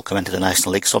designated hitter will come into the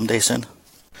National League someday soon?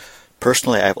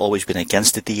 Personally, I've always been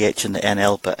against the DH in the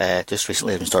NL, but just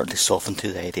recently I've been starting to soften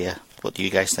to the idea. What do you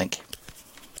guys think?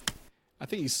 I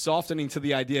think he's softening to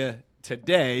the idea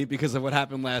today because of what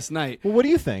happened last night. Well, what do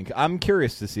you think? I'm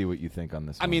curious to see what you think on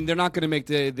this one. I mean, they're not going to make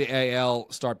the AL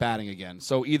start batting again.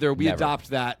 So either we adopt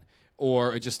that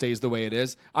or it just stays the way it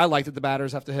is. I like that the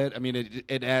batters have to hit. I mean,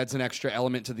 it adds an extra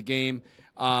element to the game.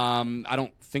 I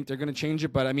don't think they're going to change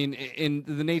it, but I mean, in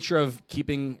the nature of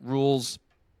keeping rules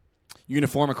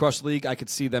uniform across the league, I could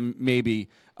see them maybe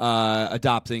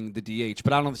adopting the DH,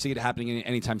 but I don't see it happening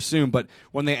anytime soon. But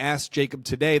when they asked Jacob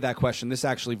today that question, this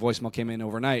actually voicemail came in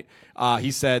overnight. He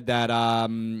said that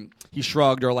he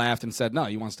shrugged or laughed and said, no,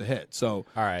 he wants to hit. So,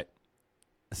 all right.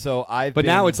 But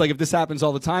now it's like if this happens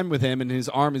all the time with him, and his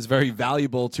arm is very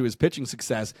valuable to his pitching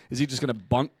success, is he just going to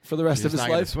bunt for the rest of his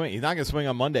life? He's not going to swing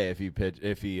on Monday if he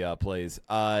plays.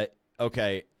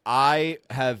 Okay. I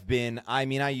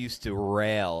used to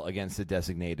rail against the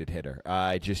designated hitter.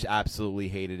 I just absolutely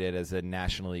hated it as a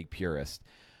National League purist.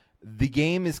 The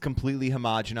game is completely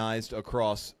homogenized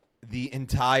across the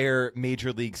entire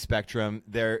Major League spectrum.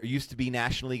 There used to be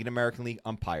National League and American League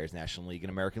umpires, National League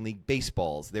and American League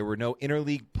baseballs. There was no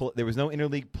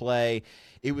interleague play.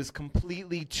 It was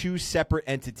completely two separate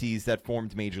entities that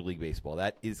formed Major League Baseball.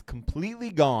 That is completely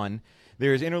gone.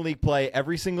 There's interleague play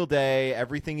every single day.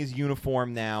 Everything is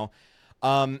uniform now.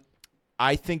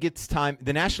 I think it's time.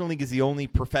 The National League is the only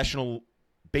professional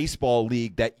baseball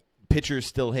league that pitchers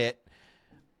still hit.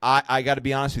 I got to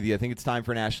be honest with you. I think it's time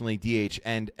for National League DH,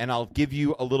 and I'll give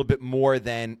you a little bit more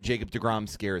than Jacob deGrom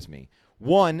scares me.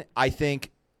 One, I think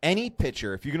any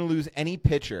pitcher, if you're going to lose any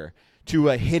pitcher to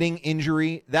a hitting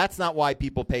injury, that's not why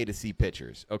people pay to see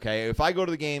pitchers, okay? If I go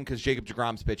to the game because Jacob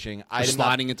deGrom's pitching, I'm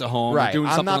sliding into home, right, doing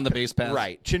something on the base path.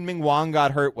 Right. Chin-Ming Wang got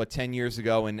hurt, 10 years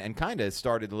ago, and kind of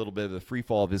started a little bit of the free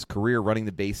fall of his career running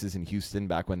the bases in Houston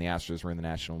back when the Astros were in the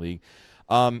National League.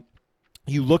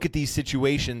 You look at these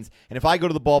situations, and if I go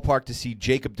to the ballpark to see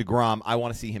Jacob deGrom, I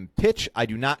want to see him pitch.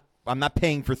 I'm not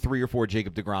paying for 3 or 4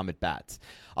 Jacob deGrom at bats.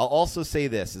 I'll also say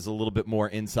this is a little bit more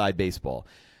inside baseball.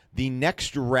 The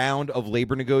next round of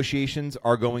labor negotiations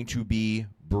are going to be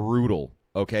brutal,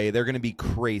 okay? They're going to be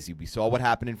crazy. We saw what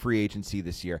happened in free agency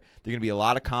this year. There are going to be a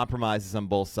lot of compromises on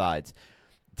both sides.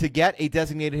 To get a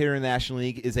designated hitter in the National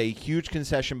League is a huge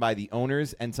concession by the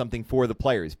owners and something for the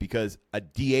players because a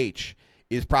DH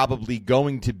is probably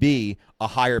going to be a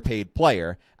higher paid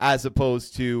player as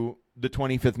opposed to the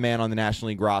 25th man on the National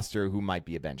League roster who might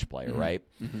be a bench player, right?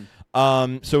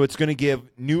 Mm-hmm. So it's going to give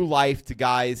new life to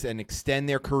guys and extend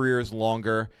their careers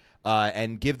longer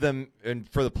and give them, and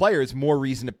for the players, more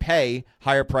reason to pay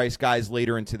higher priced guys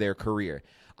later into their career.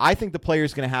 I think the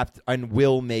players going to have to and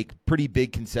will make pretty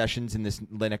big concessions in this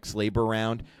next labor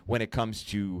round when it comes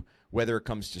to whether it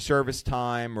comes to service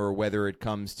time or whether it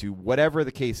comes to whatever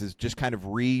the case is, just kind of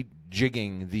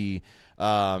rejigging the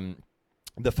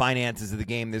finances of the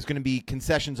game. There's going to be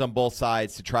concessions on both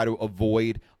sides to try to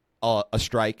avoid a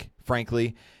strike,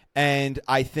 frankly. And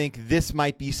I think this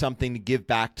might be something to give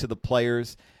back to the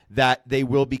players that they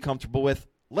will be comfortable with.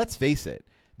 Let's face it.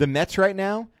 The Mets right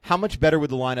now, how much better would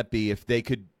the lineup be if they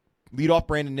could lead off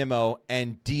Brandon Nimmo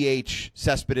and DH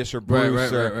Cespedes or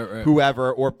Bruce or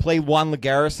whoever, or play Juan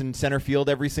Lagares in center field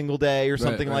every single day or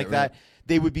something like that?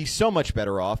 They would be so much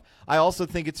better off. I also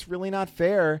think it's really not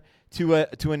fair to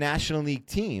a National League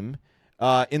team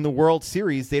in the World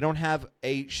Series. They don't have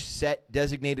a set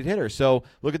designated hitter. So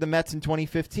look at the Mets in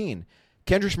 2015.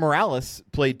 Kendrys Morales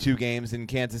played 2 games in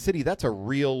Kansas City. That's a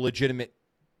real legitimate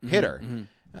hitter. Mm-hmm.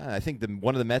 I think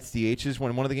one of the Mets DHs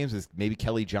when one of the games is maybe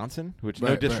Kelly Johnson, which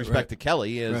no disrespect to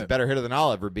Kelly, is a better hitter than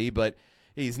I'll ever be, but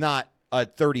he's not a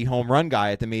 30 home run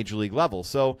guy at the major league level.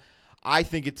 So I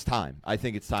think it's time. I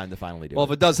think it's time to finally do it. Well,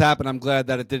 if it does happen, I'm glad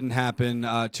that it didn't happen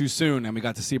too soon, and we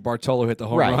got to see Bartolo hit the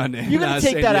home run. You're going to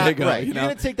take that out. Right. You're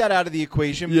going to take that out of the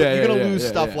equation. But you're going to lose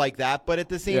stuff like that. But at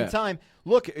the same time,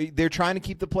 look, they're trying to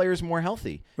keep the players more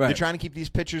healthy. Right. They're trying to keep these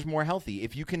pitchers more healthy.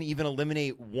 If you can even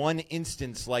eliminate one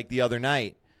instance like the other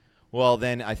night, well,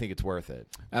 then I think it's worth it.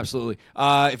 Absolutely.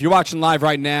 If you're watching live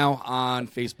right now on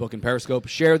Facebook and Periscope,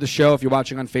 share the show if you're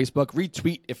watching on Facebook.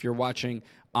 Retweet if you're watching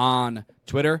on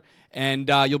Twitter. And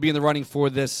you'll be in the running for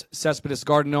this Cespedes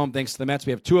Garden Gnome. Thanks to the Mets.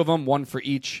 We have 2 of them, one for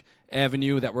each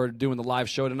avenue that we're doing the live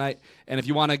show tonight. And if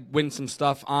you want to win some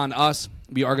stuff on us,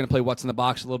 we are going to play What's in the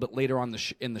Box a little bit later on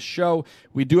in the show.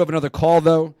 We do have another call,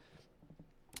 though.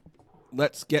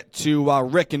 Let's get to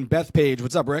Rick and Bethpage.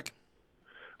 What's up, Rick?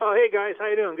 Oh, hey, guys. How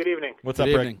you doing? Good evening. What's up,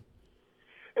 Rick?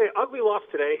 Hey, ugly loss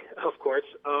today, of course.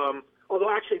 Although,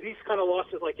 actually, these kind of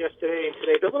losses like yesterday and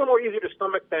today, they're a little more easier to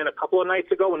stomach than a couple of nights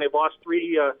ago when they lost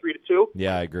 3-2.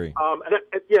 Yeah, I agree.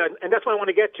 And that's what I want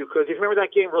to get to, because if you remember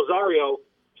that game, Rosario,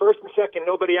 first and second,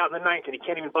 nobody out in the ninth, and he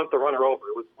can't even bunt the runner over.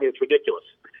 It's ridiculous.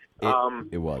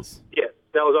 It was. Yeah,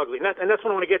 that was ugly. And that's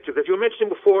what I want to get to, because you were mentioning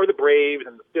before the Braves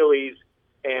and the Phillies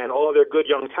and all of their good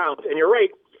young talent, and you're right.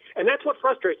 And that's what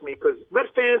frustrates me, because Met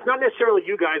fans, not necessarily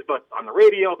you guys, but on the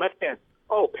radio, Met fans,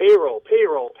 payroll,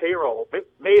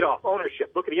 Madoff,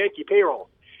 ownership, look at the Yankee payroll.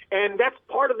 And that's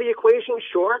part of the equation,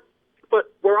 sure.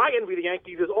 But where I envy the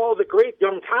Yankees is all the great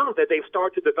young talent that they've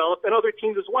started to develop, and other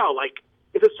teams as well. Like,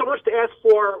 if there's so much to ask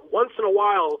for, once in a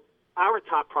while, our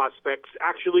top prospects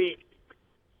actually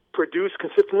produce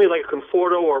consistently, like a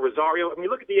Conforto or Rosario. I mean,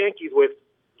 look at the Yankees with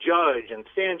Judge and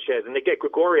Sanchez, and they get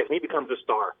Gregorius, and he becomes a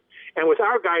star. And with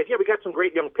our guys, we got some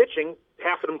great young pitching.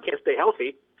 half of them can't stay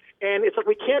healthy. And it's like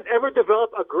we can't ever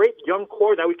develop a great young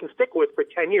core that we can stick with for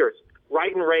 10 years.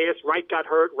 Wright and Reyes. Wright got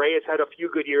hurt. Reyes had a few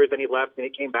good years, then he left, and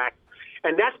he came back.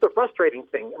 And that's the frustrating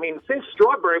thing. I mean, since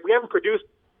Strawberry, we haven't produced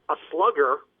a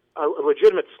slugger, a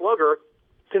legitimate slugger,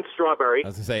 since Strawberry. I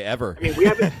was going to say ever. I mean, we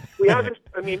haven't,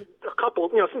 I mean, a couple,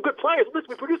 some good players. Listen,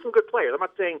 we produced some good players. I'm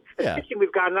not saying pitching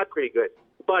we've gotten not pretty good.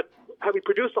 But have we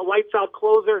produced a lights-out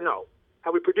closer? No.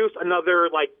 Have we produced another,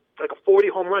 like a 40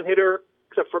 home run hitter,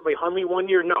 except for Hundley one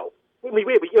year? No. We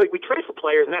trade for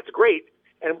players, and that's great,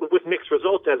 and with mixed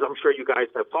results, as I'm sure you guys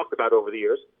have talked about over the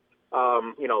years.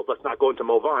 Let's not go into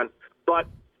Mo Vaughn. But,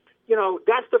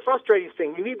 that's the frustrating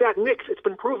thing. You need that mix. It's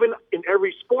been proven in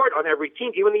every sport, on every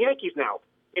team, even the Yankees now.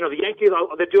 The Yankees,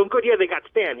 they're doing good. Yeah, they got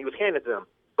Stan. He was handed to them.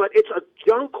 But it's a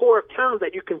young core of talent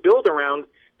that you can build around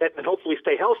that can hopefully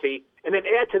stay healthy, and then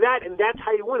add to that, and that's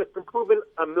how you win. It's been proven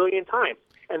a million times.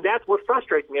 And that's what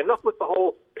frustrates me. Enough with the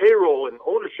whole payroll and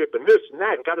ownership and this and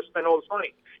that, and got to spend all this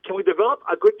money. Can we develop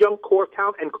a good young core of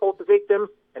talent and cultivate them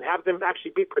and have them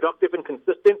actually be productive and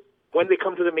consistent when they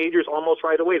come to the majors almost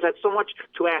right away? Is that so much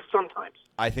to ask sometimes?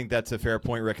 I think that's a fair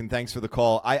point, Rick, and thanks for the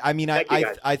call.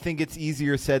 I think it's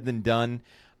easier said than done.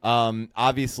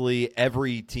 Obviously,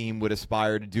 every team would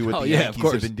aspire to do what the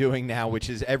Yankees have been doing now, which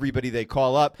is everybody they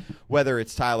call up, whether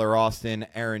it's Tyler Austin,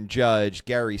 Aaron Judge,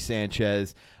 Gary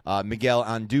Sanchez, Miguel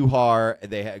Andujar,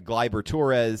 they have Gleyber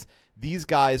Torres. These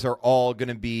guys are all going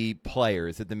to be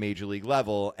players at the major league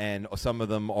level, and some of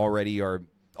them already are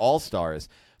all-stars.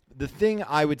 The thing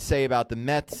I would say about the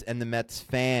Mets and the Mets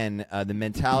fan, the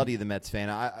mentality of the Mets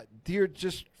fan,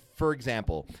 just for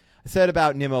example, I said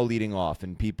about Nimmo leading off,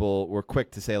 and people were quick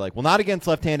to say, like, well, not against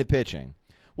left-handed pitching.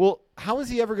 Well, how is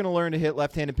he ever going to learn to hit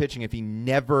left-handed pitching if he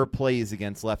never plays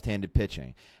against left-handed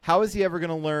pitching? How is he ever going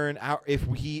to learn if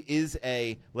he is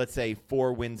a, let's say,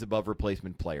 4 wins above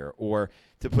replacement player, or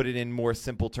to put it in more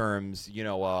simple terms,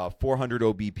 a 400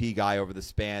 OBP guy over the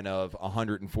span of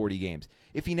 140 games?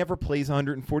 If he never plays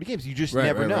 140 games, you just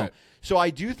never know. Right. So I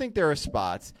do think there are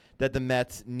spots that the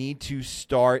Mets need to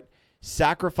start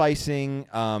sacrificing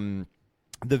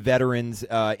the veterans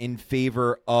in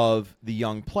favor of the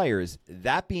young players.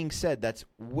 That being said, that's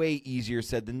way easier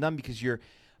said than done, because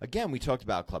we talked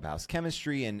about clubhouse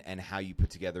chemistry and how you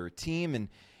put together a team, and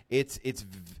it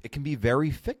can be very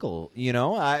fickle.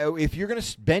 If you're going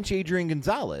to bench Adrian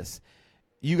Gonzalez,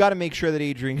 you got to make sure that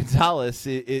Adrian Gonzalez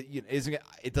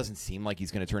it doesn't seem like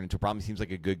he's going to turn into a problem. He seems like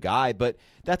a good guy, but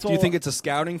that's all. Do you think it's a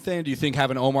scouting thing? Do you think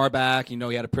having Omar back, he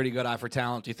had a pretty good eye for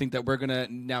talent? Do you think that we're going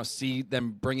to now see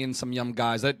them bring in some young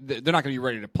guys that they're not going to be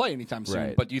ready to play anytime soon?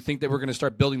 Right. But do you think that we're going to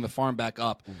start building the farm back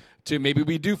up to maybe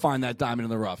we do find that diamond in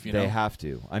the rough? They have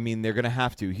to. I mean, they're going to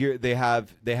have to. Here they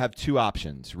have 2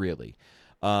 options really.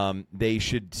 They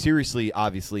should seriously,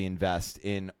 obviously, invest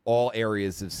in all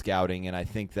areas of scouting, and I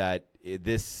think that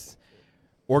this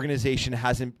organization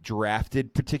hasn't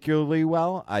drafted particularly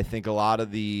well. I think a lot of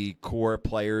the core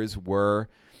players were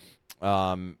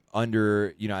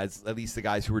under, at least the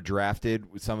guys who were drafted.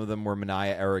 Some of them were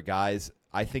Minaya-era guys.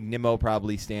 I think Nimmo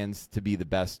probably stands to be the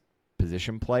best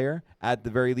position player at the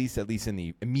very least, at least in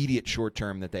the immediate short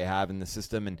term that they have in the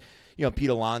system. And Pete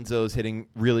Alonso's hitting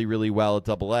really, really well at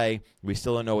Double-A. We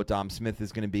still don't know what Dom Smith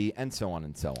is going to be, and so on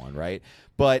and so on, right?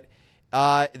 But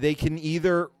they can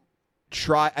either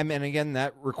try. I mean, again,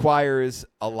 that requires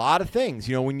a lot of things.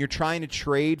 When you're trying to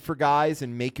trade for guys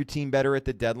and make your team better at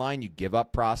the deadline, you give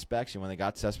up prospects. When they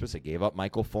got Cespedes, they gave up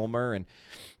Michael Fulmer, and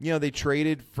they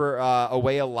traded for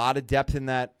away a lot of depth in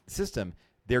that system.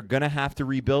 They're going to have to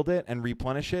rebuild it and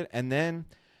replenish it, and then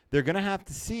they're going to have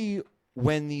to see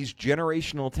when these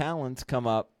generational talents come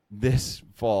up this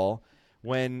fall,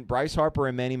 when Bryce Harper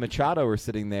and Manny Machado are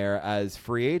sitting there as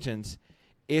free agents.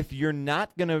 If you're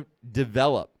not going to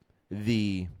develop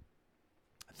the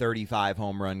 35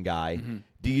 home run guy,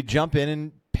 do you jump in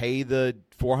and pay the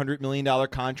 $400 million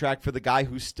contract for the guy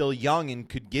who's still young and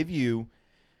could give you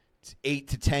 8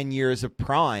 to 10 years of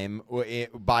prime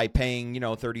by paying,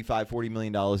 $35-40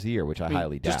 million a year, which I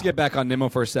highly doubt. Just to get back on Nimmo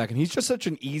for a second, he's just such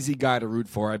an easy guy to root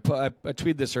for. I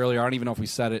tweeted this earlier. I don't even know if we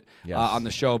said it on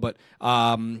the show, but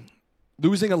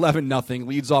losing 11-0,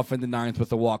 leads off in the 9th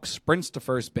with a walk, sprints to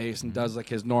first base, and does like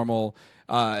his normal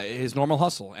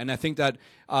hustle. And I think that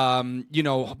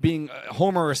being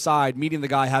Homer aside, meeting the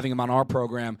guy, having him on our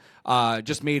program,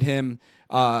 just made him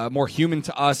more human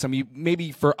to us. I mean,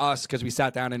 maybe for us, because we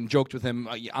sat down and joked with him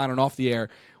on and off the air,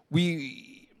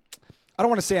 I don't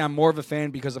want to say I'm more of a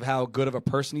fan because of how good of a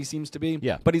person he seems to be.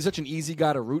 Yeah. But he's such an easy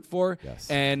guy to root for.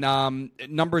 Yes. And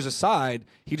numbers aside,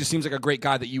 he just seems like a great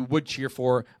guy that you would cheer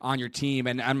for on your team.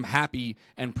 And I'm happy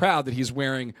and proud that he's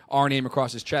wearing our name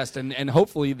across his chest. And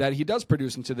hopefully that he does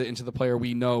produce into the player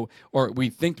we know, or we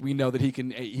think we know that he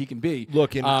can be.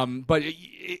 Look, but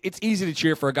it's easy to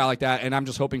cheer for a guy like that, and I'm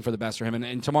just hoping for the best for him.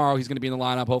 And tomorrow he's going to be in the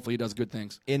lineup. Hopefully he does good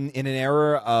things. In an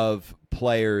era of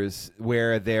players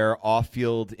where their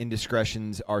off-field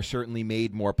indiscretions are certainly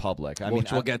made more public.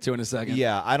 Which we'll get to in a second.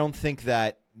 Yeah, I don't think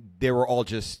that they were all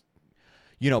just,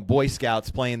 Boy Scouts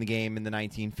playing the game in the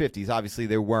 1950s. Obviously,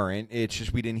 there weren't. It's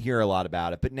just we didn't hear a lot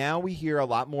about it. But now we hear a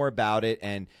lot more about it,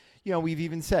 and we've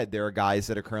even said there are guys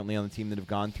that are currently on the team that have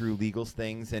gone through legal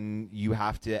things, and you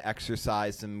have to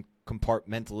exercise some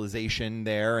compartmentalization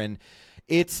there. And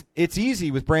it's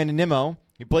easy with Brandon Nimmo.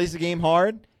 He plays the game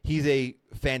hard. He's a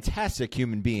fantastic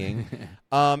human being.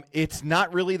 It's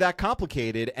not really that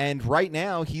complicated, and right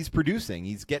now he's producing.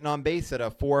 He's getting on base at a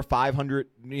 400 or 500,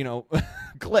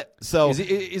 clip. So is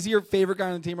he your favorite guy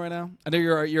on the team right now? I know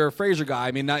you're a Frazier guy.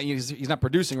 I mean, he's not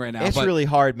producing right now. It's really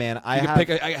hard, man.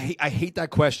 I hate that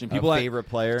question. People favorite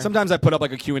player. Sometimes I put up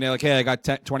like a Q&A, like, hey, I got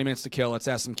 20 minutes to kill. Let's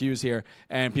ask some Qs here.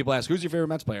 And people ask, who's your favorite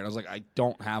Mets player? And I was like, I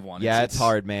don't have one. Yeah, it's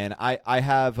hard, man. I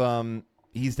have.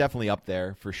 He's definitely up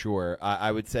there for sure.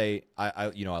 I would say I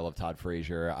love Todd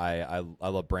Frazier. I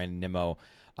love Brandon Nimmo.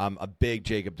 I'm a big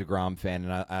Jacob deGrom fan,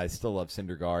 and I still love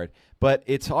Syndergaard. But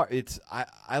it's hard.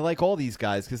 I like all these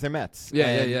guys because they're Mets.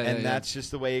 And that's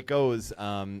just the way it goes.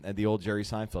 At the old Jerry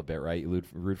Seinfeld bit, right? You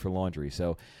root for laundry.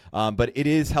 So, but it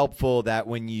is helpful that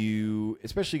when you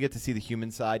especially get to see the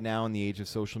human side now in the age of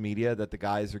social media, that the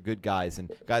guys are good guys, and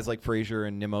guys like Frazier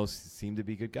and Nimmo seem to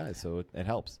be good guys. So it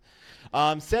helps.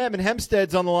 Sam and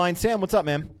Hempstead's on the line. Sam, what's up,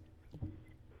 man?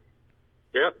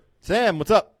 Yep. Sam,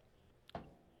 what's up?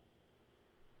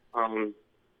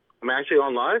 I'm actually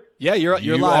on live. Yeah, you're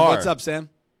live. What's up, Sam?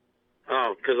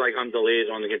 Oh, because I'm delayed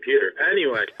on the computer.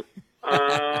 Anyway,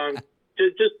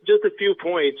 just a few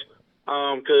points,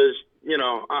 because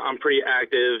I'm pretty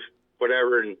active,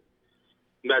 whatever, and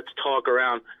let's talk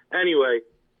around. Anyway,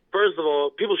 first of all,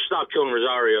 people should stop killing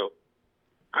Rosario.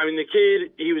 I mean, the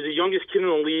kid, he was the youngest kid in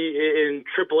the league in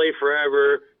AAA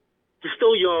forever. He's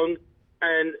still young,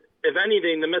 and if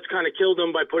anything, the Mets kind of killed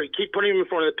him by keep putting him in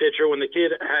front of the pitcher when the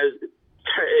kid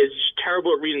is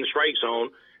terrible at reading the strike zone,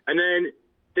 and then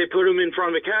they put him in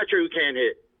front of a catcher who can't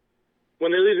hit.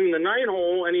 When they leave him in the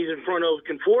 9-hole and he's in front of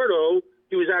Conforto,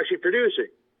 he was actually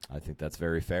producing. I think that's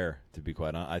very fair, to be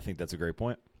quite honest. I think that's a great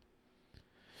point.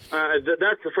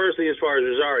 That's the first thing as far as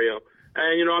Rosario.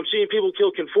 And, I'm seeing people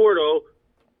kill Conforto.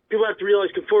 People have to realize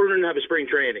Conforto didn't have a spring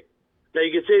training. Now,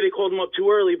 you could say they called him up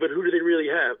too early, but who do they really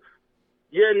have?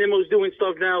 Yeah, Nimmo's doing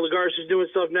stuff now. Lagares is doing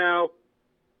stuff now.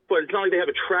 But it's not like they have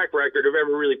a track record of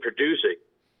ever really producing.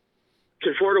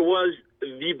 Conforto was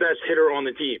the best hitter on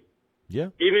the team. Yeah.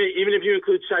 Even if you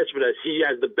include Cespedes, he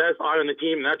has the best eye on the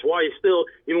team, and that's why he still,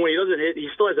 even when he doesn't hit, he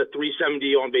still has a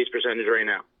 370 on-base percentage right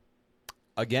now.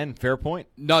 Again, fair point.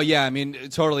 No, yeah, I mean,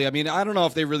 totally. I mean, I don't know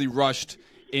if they really rushed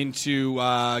into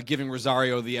giving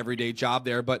Rosario the everyday job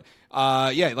there, but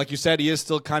yeah, like you said, he is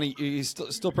still he's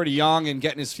still pretty young and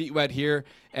getting his feet wet here,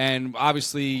 and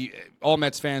obviously all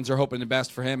Mets fans are hoping the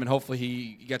best for him, and hopefully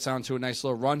he gets on to a nice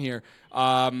little run here.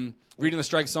 Reading the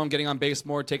strike zone, getting on base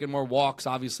more, taking more walks,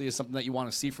 obviously is something that you want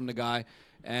to see from the guy.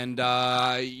 And,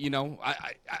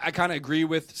 I kind of agree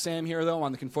with Sam here, though,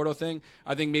 on the Conforto thing.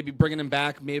 I think maybe bringing him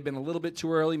back may have been a little bit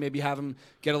too early. Maybe have him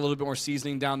get a little bit more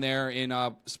seasoning down there in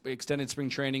extended spring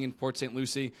training in Port St.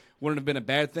 Lucie. Wouldn't have been a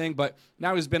bad thing. But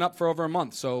now he's been up for over a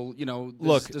month. So,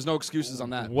 there's no excuses on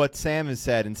that. What Sam has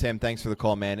said, and Sam, thanks for the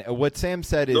call, man. What Sam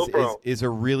said is a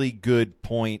really good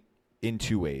point in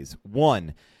two ways.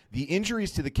 One, the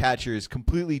injuries to the catchers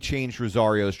completely changed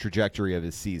Rosario's trajectory of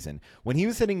his season. When he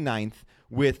was hitting ninth,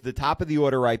 with the top of the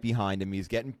order right behind him, he's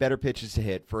getting better pitches to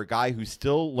hit. For a guy who's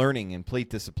still learning in plate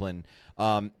discipline,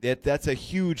 that's a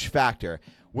huge factor.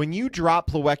 When you drop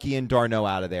Plawecki and d'Arnaud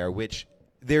out of there, which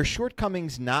their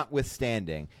shortcomings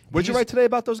notwithstanding. What did you write today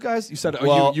about those guys? You said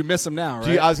you miss them now,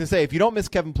 right? I was going to say, if you don't miss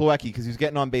Kevin Plawecki because he's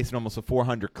getting on base in almost a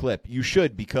 400 clip, you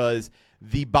should, because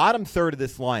the bottom third of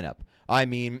this lineup, I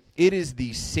mean, it is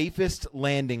the safest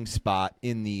landing spot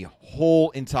in the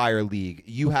whole entire league.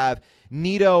 You have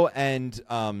Nito and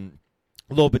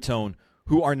Lobaton,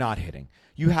 who are not hitting.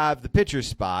 You have the pitcher's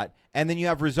spot, and then you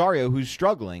have Rosario, who's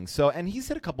struggling. And he's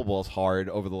hit a couple balls hard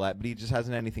over the lap, but he just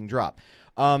hasn't had anything drop.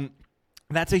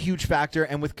 That's a huge factor.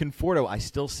 And with Conforto, I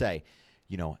still say,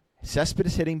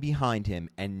 Cespedes hitting behind him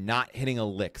and not hitting a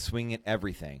lick, swinging at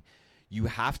everything. you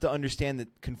have to understand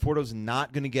that Conforto's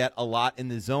not going to get a lot in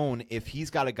the zone if he's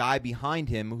got a guy behind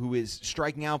him who is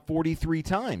striking out 43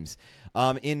 times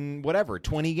in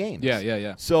 20 games.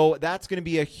 Yeah. So that's going to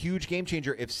be a huge game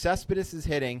changer if Cespedes is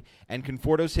hitting and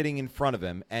Conforto's hitting in front of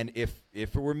him. And if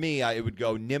it were me, it would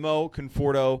go Nimmo,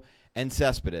 Conforto, and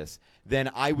Cespedes. Then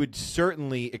I would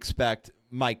certainly expect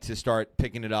Mike to start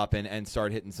picking it up and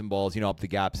start hitting some balls, up the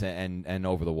gaps and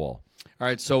over the wall. All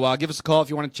right, so give us a call if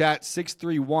you want to chat.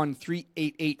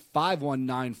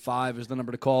 631-388-5195 is the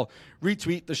number to call.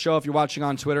 Retweet the show if you're watching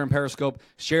on Twitter and Periscope.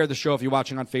 Share the show if you're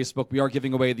watching on Facebook. We are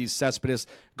giving away these Cespedes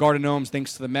Garden Gnomes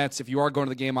thanks to the Mets. If you are going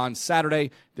to the game on Saturday,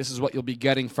 this is what you'll be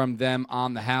getting from them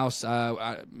on the house.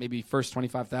 Maybe first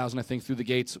 25,000, I think, through the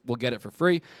gates. We'll get it for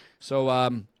free. So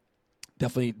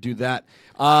definitely do that.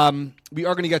 We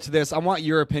are going to get to this. I want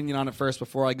your opinion on it first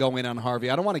before I go in on Harvey.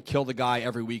 I don't want to kill the guy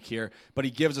every week here, but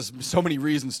he gives us so many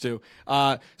reasons to.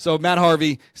 So Matt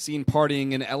Harvey, seen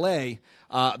partying in L.A.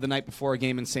 The night before a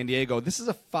game in San Diego. This is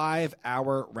a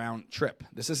 5-hour round trip.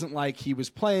 This isn't like he was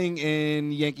playing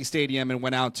in Yankee Stadium and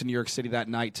went out to New York City that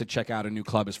night to check out a new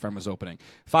club his friend was opening.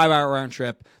 5-hour round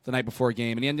trip the night before a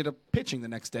game, and he ended up pitching the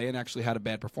next day and actually had a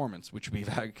bad performance, which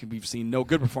we've seen no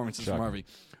good performances from Harvey.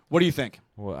 What do you think?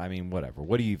 Well, I mean, whatever.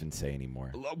 What do you even say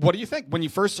anymore? What do you think? When you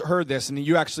first heard this, and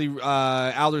you actually,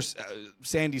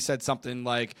 Sandy said something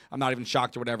like, I'm not even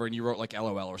shocked or whatever, and you wrote like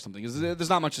LOL or something. There's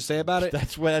not much to say about it.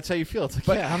 That's how you feel. It's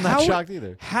like, I'm not shocked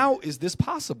either. How is this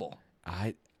possible?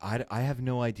 I have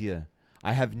no idea.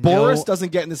 Boris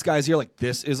doesn't get in this guy's ear like,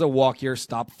 this is a walk year.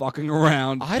 Stop fucking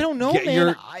around. I don't know,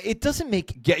 man. It doesn't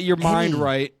make get your mind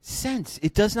right sense.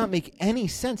 It does not make any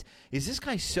sense. Is this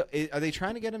guy so? Are they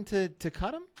trying to get him to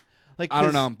cut him? I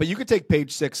don't know, but you could take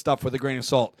page 6 stuff with a grain of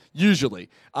salt. Usually,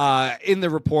 in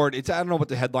the report, I don't know what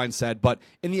the headline said, but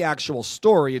in the actual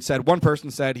story, it said one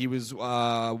person said he was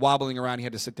wobbling around, he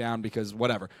had to sit down because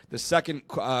whatever. The second,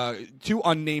 2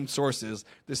 unnamed sources,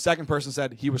 the second person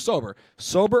said he was sober.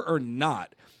 Sober or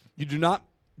not, you do not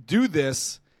do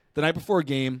this the night before a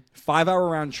game, 5-hour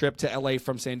round trip to LA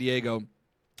from San Diego,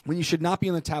 when you should not be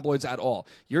in the tabloids at all.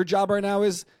 Your job right now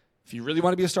is, if you really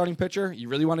want to be a starting pitcher, you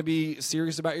really want to be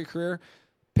serious about your career,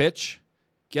 pitch,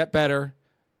 get better,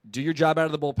 do your job out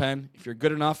of the bullpen. If you're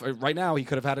good enough, right now he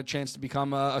could have had a chance to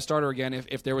become a starter again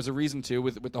if there was a reason to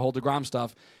with the whole DeGrom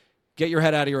stuff. Get your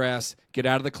head out of your ass, get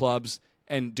out of the clubs,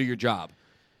 and do your job.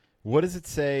 What does it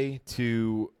say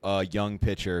to a young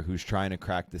pitcher who's trying to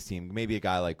crack this team, maybe a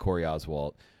guy like Corey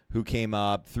Oswalt, who came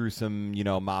up, threw some,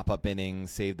 mop-up innings,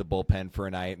 saved the bullpen for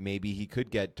a night. Maybe he could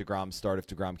get DeGrom start if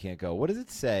DeGrom can't go. What does it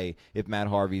say if Matt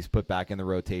Harvey's put back in the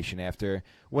rotation after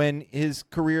when his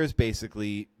career is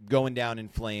basically going down in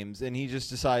flames and he just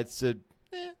decides to,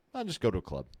 I'll just go to a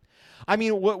club? I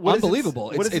mean, what unbelievable.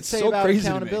 What does it say so about crazy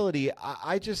accountability?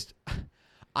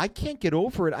 I can't get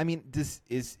over it. I mean,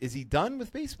 is he done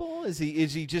with baseball? Is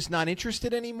he just not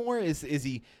interested anymore? Is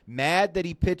he mad that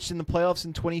he pitched in the playoffs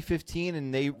in 2015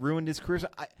 and they ruined his career?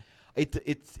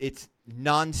 It's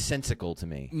nonsensical to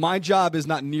me. My job is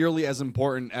not nearly as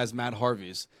important as Matt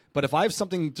Harvey's. But if I have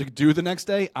something to do the next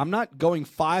day, I'm not going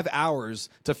 5 hours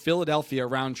to Philadelphia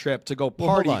round trip to go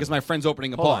party because my friend's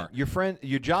opening a bar.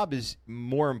 Your job is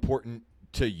more important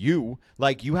to you.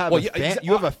 Like you have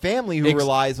you have a family who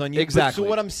relies on you. Exactly. So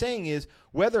what I'm saying is,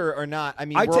 whether or not, I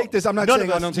mean, I take this. I'm not saying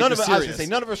I don't take this serious. I was going to say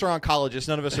none of us are oncologists,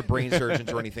 none of us are brain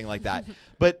surgeons or anything like that.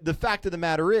 But the fact of the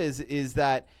matter is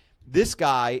that this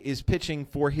guy is pitching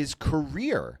for his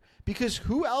career. Because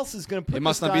who else is going to put? It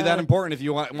must not be that important if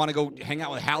you want to go hang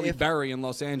out with Halle Berry in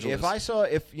Los Angeles.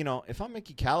 If I'm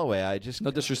Mickey Callaway, I just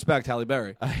no disrespect, Halle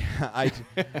Berry.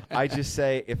 I just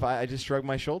say I just shrug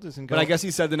my shoulders and go. But I guess he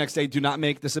said the next day, do not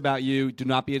make this about you. Do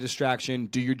not be a distraction.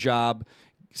 Do your job.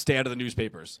 Stay out of the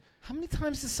newspapers. How many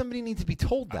times does somebody need to be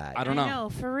told that? I don't know. I know,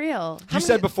 for real. You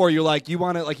said before you want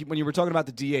to when you were talking about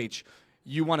the DH,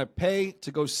 you want to pay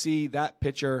to go see that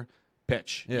pitcher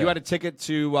pitch. Yeah. You had a ticket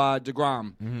to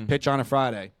DeGrom pitch on a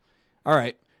Friday. All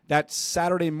right. That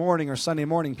Saturday morning or Sunday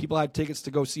morning, people had tickets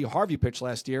to go see Harvey pitch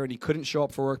last year, and he couldn't show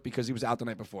up for work because he was out the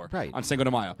night before on Cinco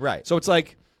de Mayo. Right. So it's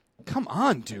like, come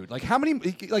on, dude. Like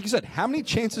you said, how many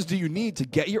chances do you need to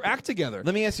get your act together?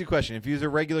 Let me ask you a question. If he was a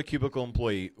regular cubicle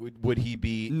employee, would he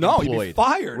be employed? He'd be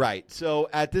fired. Right. So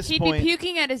at this he'd point, be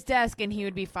puking at his desk and he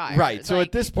would be fired. Right. So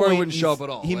at this point, he wouldn't show up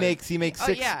at all. He makes six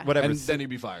whatever, and then he'd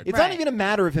be fired. It's not even a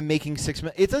matter of him making $6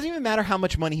 million. It doesn't even matter how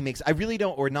much money he makes. I really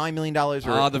don't, or $9 million or the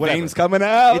whatever. veins coming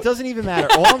out. It doesn't even matter.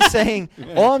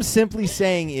 All I'm simply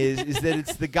saying is that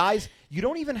it's the guys. You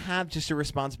don't even have just a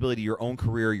responsibility, your own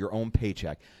career, your own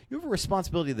paycheck. You have a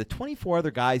responsibility to the 24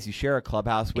 other guys you share a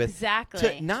clubhouse with.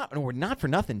 Exactly. Not for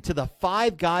nothing, to the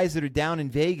 5 guys that are down in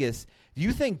Vegas Do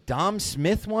you think Dom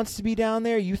Smith wants to be down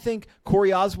there? You think Corey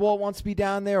Oswalt wants to be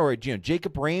down there? Or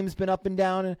Jacob Rame's been up and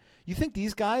down. You think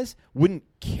these guys wouldn't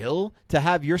kill to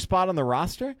have your spot on the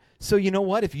roster? So you know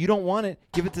what? If you don't want it,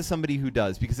 give it to somebody who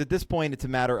does. Because at this point, it's a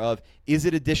matter of, is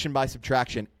it addition by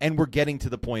subtraction? And we're getting to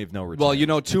the point of no return.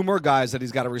 Well, two more guys that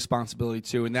he's got a responsibility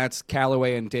to, and that's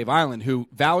Callaway and Dave Island, who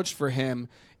vouched for him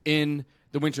in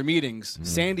the winter meetings.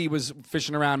 Sandy was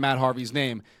fishing around Matt Harvey's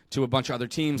name to a bunch of other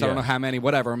teams. I don't know how many,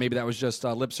 whatever. Maybe that was just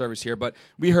lip service here. But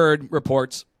we heard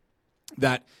reports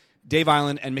that Dave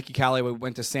Island and Mickey Callaway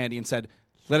went to Sandy and said,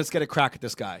 let us get a crack at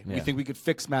this guy. We think we could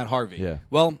fix Matt Harvey. Yeah.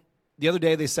 Well, the other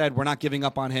day they said, we're not giving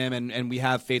up on him, and we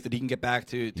have faith that he can get back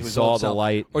to his saw old the self.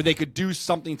 light. Or they could do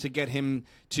something to get him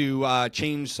to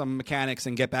change some mechanics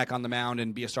and get back on the mound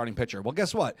and be a starting pitcher. Well,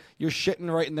 guess what? You're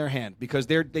shitting right in their hand because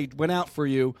they went out for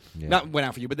you. Not went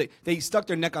out for you, but they stuck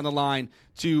their neck on the line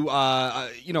to,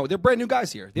 they're brand new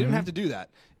guys here. They didn't have to do that.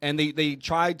 And they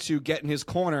tried to get in his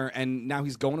corner, and now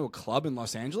he's going to a club in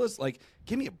Los Angeles? Like,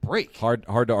 give me a break. Hard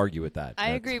to argue with that. I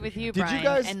agree with you, Did you Brian.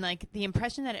 guys- And like the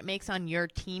impression that it makes on your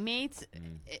teammates,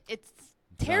 it's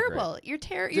terrible. You're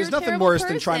There's you're a nothing terrible worse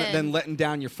person. than letting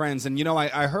down your friends. And,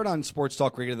 I heard on Sports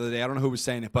Talk Radio the other day, I don't know who was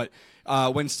saying it, but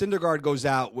when Syndergaard goes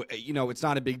out, it's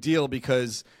not a big deal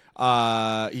because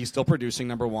he's still producing,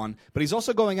 number one, but he's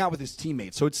also going out with his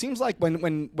teammates. So it seems like when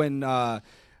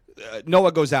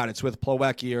Noah goes out, it's with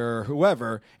Plawecki or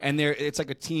whoever, and it's like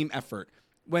a team effort.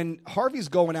 When Harvey's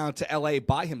going out to L.A.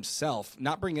 by himself,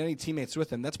 not bringing any teammates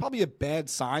with him, that's probably a bad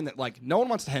sign that, like, no one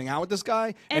wants to hang out with this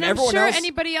guy. And I'm everyone sure else,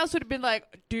 anybody else would have been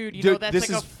like, dude, Dude, that's this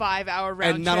like a is- 5-hour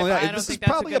round and not trip. only I that, don't this is think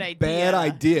that's probably a good bad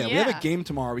idea. We have Yeah. a game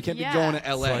tomorrow. We can't be Yeah. going to It's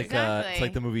L.A. like Exactly. it's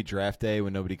like the movie Draft Day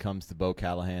when nobody comes to Bo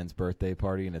Callahan's birthday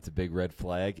party and it's a big red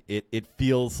flag. It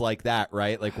feels like that,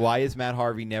 right? Like, why is Matt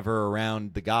Harvey never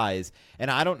around the guys?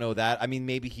 And I don't know that. I mean,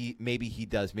 maybe he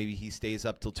does. Maybe he stays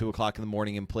up till 2:00 in the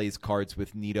morning and plays cards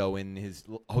with Nito in his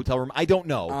hotel room. I don't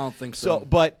know. I don't think so.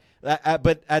 But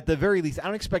at the very least, I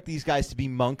don't expect these guys to be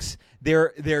monks.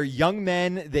 They're young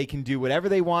men. They can do whatever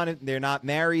they want. They're not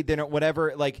married. They're not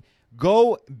whatever. Like,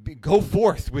 go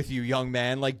forth with you, young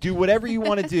man. Like, do whatever you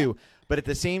want to do. But at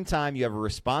the same time, you have a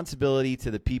responsibility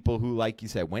to the people who, like you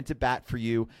said, went to bat for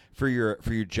you for your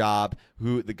job.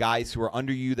 The guys who are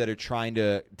under you that are trying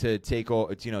to take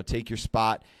your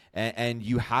spot. And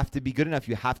you have to be good enough.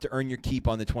 You have to earn your keep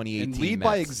on the 2018 And lead Mets.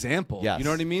 by example. Yes. You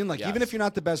know what I mean? Like, Yes. even if you're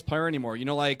not the best player anymore,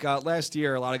 like last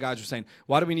year, a lot of guys were saying,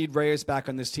 why do we need Reyes back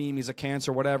on this team? He's a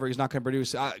cancer, whatever. He's not going to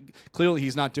produce. Clearly,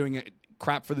 he's not doing it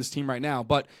crap for this team right now.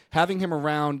 But having him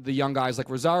around the young guys like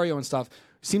Rosario and stuff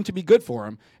seemed to be good for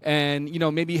him. And,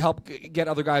 maybe help get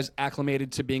other guys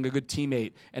acclimated to being a good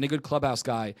teammate and a good clubhouse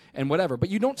guy and whatever. But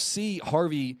you don't see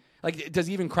Harvey, like, does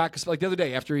he even crack like the other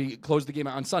day after he closed the game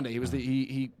out on Sunday?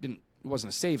 He didn't. It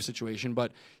wasn't a save situation,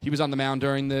 but he was on the mound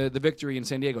during the victory in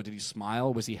San Diego. Did he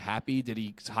smile? Was he happy? Did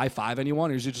he high-five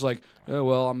anyone? Or is he just like, oh,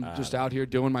 well, I'm just out here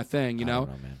doing my thing, I don't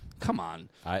know, man. Come on.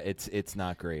 It's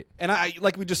not great. And I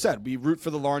like we just said, we root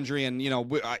for the laundry, and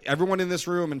everyone in this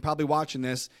room and probably watching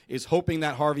this is hoping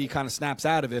that Harvey kind of snaps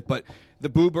out of it. But the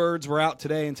Boo Birds were out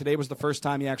today, and today was the first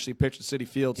time he actually pitched at Citi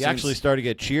Field. He actually started to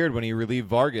get cheered when he relieved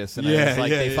Vargas, and Yeah, it's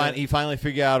like yeah. he finally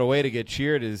figured out a way to get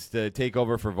cheered is to take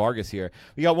over for Vargas here.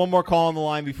 We got one more call on the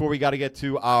line before we got to get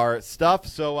to our stuff.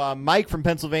 So, Mike from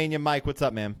Pennsylvania, Mike, what's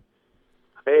up, man?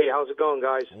 Hey, how's it going,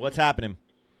 guys? What's happening?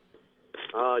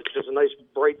 It's just a nice,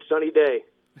 bright, sunny day.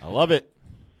 I love it.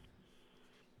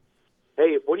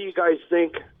 Hey, what do you guys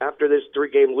think after this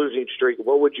 3-game losing streak?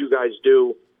 What would you guys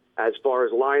do as far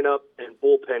as lineup and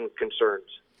bullpen concerns?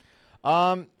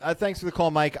 Thanks for the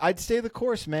call, Mike. I'd stay the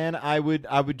course, man. I would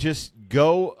just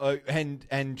go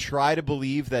and try to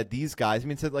believe that these guys. I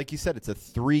mean, like you said, it's a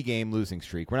 3-game losing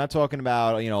streak. We're not talking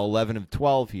about 11 of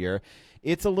 12 here.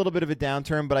 It's a little bit of a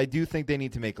downturn, but I do think they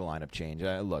need to make a lineup change.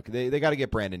 Look, they got to get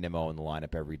Brandon Nimmo in the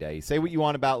lineup every day. Say what you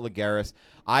want about Lagares.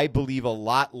 I believe a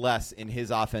lot less in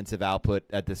his offensive output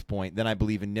at this point than I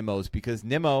believe in Nimmo's, because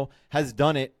Nimmo has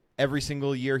done it every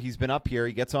single year he's been up here.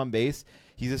 He gets on base.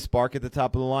 He's a spark at the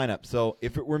top of the lineup. So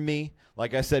if it were me,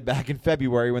 like I said back in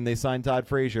February when they signed Todd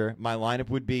Frazier, my lineup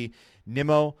would be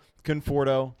Nimmo,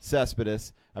 Conforto,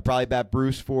 Cespedes. I'd probably bat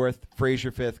Bruce 4th, Frazier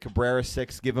 5th, Cabrera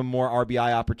 6th, give him more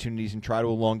RBI opportunities and try to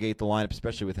elongate the lineup,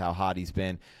 especially with how hot he's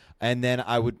been. And then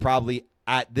I would probably,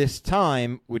 at this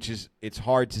time, it's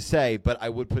hard to say, but I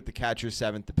would put the catcher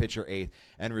 7th, the pitcher 8th,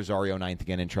 and Rosario 9th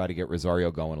again and try to get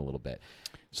Rosario going a little bit.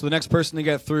 So the next person to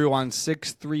get through on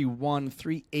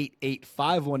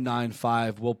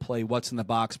 631-388-5195 will play What's in the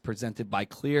Box, presented by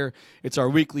Clear. It's our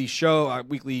weekly show, our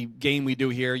weekly game we do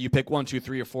here. You pick 1, 2,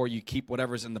 3, or 4. You keep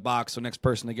whatever's in the box. So next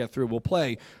person to get through will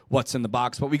play What's in the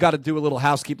Box. But we got to do a little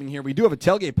housekeeping here. We do have a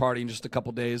tailgate party in just a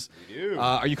couple days. We do.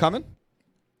 Are you coming?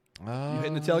 You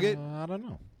hitting the tailgate? I don't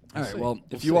know. All right. Well,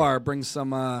 if you are, bring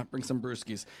some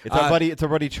brewskis. It's our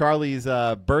buddy Charlie's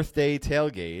birthday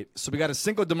tailgate. So we got a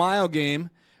Cinco de Mayo game.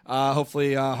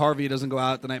 Hopefully Harvey doesn't go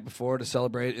out the night before to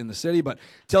celebrate in the city. But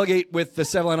tailgate with the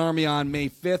Seven Line Army on May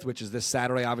 5th, which is this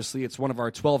Saturday. Obviously, it's one of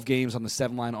our 12 games on the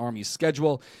Seven Line Army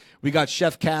schedule. We got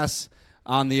Chef Cass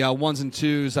on the ones and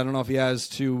twos. I don't know if he has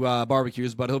two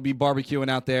barbecues, but he'll be barbecuing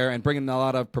out there and bringing a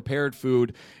lot of prepared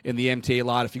food in the MTA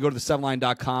lot. If you go to the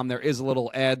 7line.com, there is a little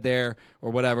ad there or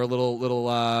whatever,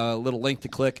 little link to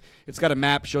click. It's got a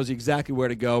map, shows you exactly where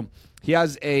to go. He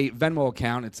has a Venmo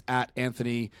account. It's at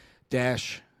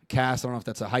Anthony-Cass. I don't know if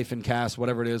that's a hyphen Cass,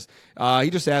 whatever it is. He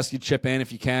just asks you to chip in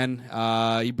if you can.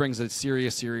 He brings a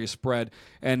serious spread.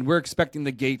 And we're expecting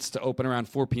the gates to open around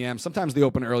 4 p.m. Sometimes they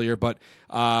open earlier, but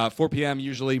 4 p.m.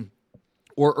 usually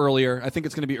or earlier. I think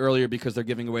it's going to be earlier because they're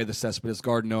giving away the Cespedes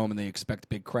Garden Gnome and they expect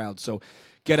big crowds. So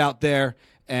get out there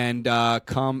and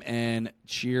come and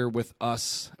cheer with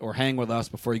us or hang with us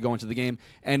before you go into the game.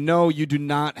 And no, you do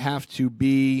not have to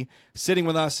be sitting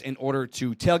with us in order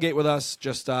to tailgate with us.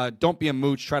 Just don't be a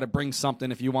mooch. Try to bring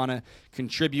something if you want to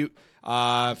contribute.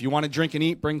 If you want to drink and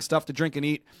eat, bring stuff to drink and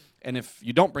eat. And if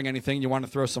you don't bring anything, you want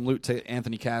to throw some loot to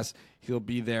Anthony Cass, he'll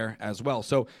be there as well.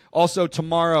 So also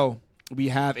tomorrow we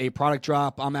have a product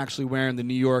drop. I'm actually wearing the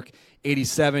New York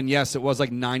 87. Yes, it was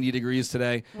like 90 degrees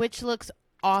today. Which looks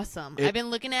awesome. I've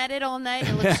been looking at it all night.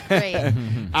 It looks great.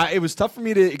 It was tough for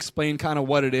me to explain kind of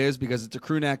what it is because it's a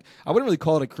crew neck. I wouldn't really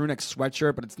call it a crew neck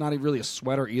sweatshirt, but it's not really a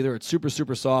sweater either. It's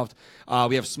super soft.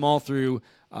 We have small through,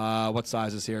 what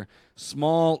size is here?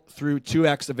 Small through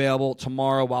 2X available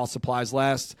tomorrow while supplies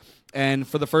last. And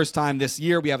for the first time this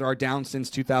year, we have our Down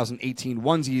Since 2018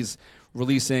 onesies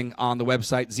releasing on the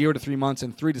website, 0 to 3 months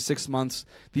and 3 to 6 months.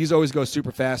 These always go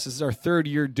super fast. This is our third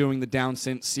year doing the Down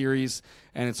Since series,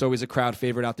 and it's always a crowd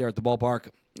favorite out there at the ballpark.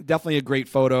 Definitely a great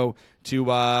photo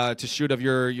to shoot of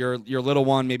your little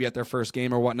one, maybe at their first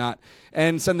game or whatnot.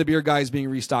 And Send the Beer guys being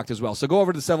restocked as well. So go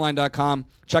over to 7line.com,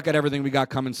 check out everything we got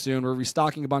coming soon. We're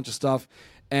restocking a bunch of stuff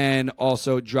and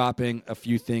also dropping a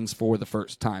few things for the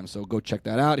first time. So go check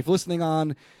that out. If you're listening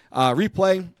on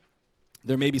replay,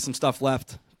 there may be some stuff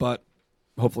left, but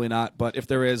hopefully not. But if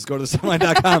there is, go to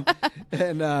thesunline.com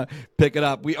and pick it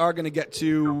up. We are going to get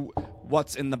to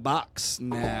What's in the Box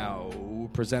now,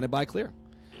 presented by Clear.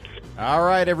 All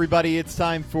right, everybody, it's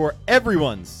time for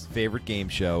everyone's favorite game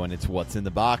show, and it's What's in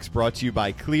the Box, brought to you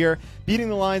by Clear. Beating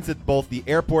the lines at both the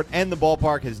airport and the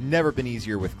ballpark has never been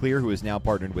easier with Clear, who has now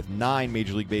partnered with 9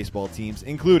 Major League Baseball teams,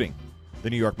 including the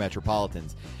New York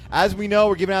Metropolitans. As we know,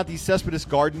 we're giving out these Cespedes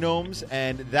Garden Gnomes,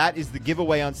 and that is the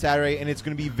giveaway on Saturday, and it's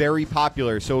going to be very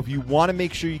popular. So if you want to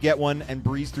make sure you get one and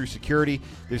breeze through security,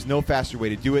 there's no faster way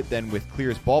to do it than with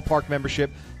Clear's ballpark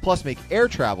membership. Plus, make air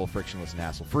travel frictionless and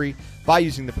hassle-free by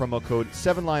using the promo code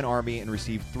 7linearmy and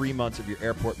receive 3 months of your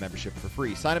airport membership for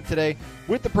free. Sign up today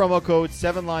with the promo code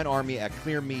 7linearmy at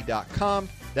clearme.com.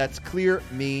 That's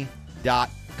clearme.com.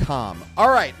 All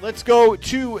right, let's go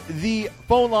to the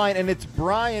phone line, and it's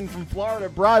Brian from Florida.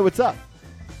 Brian, what's up?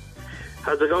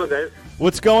 How's it going, guys?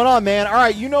 What's going on, man? All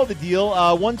right, you know the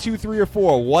deal. 1, 2, 3, or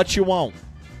 4. What you want?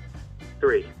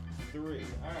 3. 3.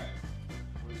 All right.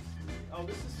 Oh,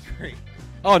 this is 3.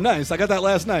 Oh, nice. I got that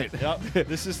last night. Yep.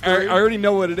 This is I 3. already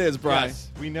know what it is, Brian.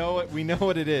 Yes, we know it. We know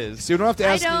what it is. So we don't have to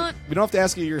ask don't. we don't have to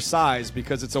ask you your size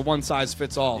because it's a one size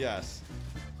fits all. Yes.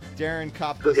 Darren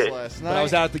copped this last night. But I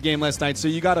was out at the game last night, so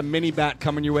you got a mini bat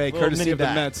coming your way, Little courtey mini of the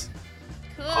bat. Mets.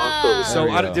 Cool. Awesome. So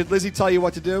There we go. did Lizzie tell you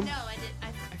what to do? No, I did.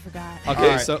 I forgot. Okay, All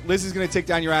right. so Lizzie's going to take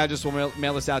down your address. We'll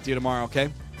mail this out to you tomorrow, okay?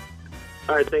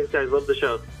 All right, thanks, guys. Love the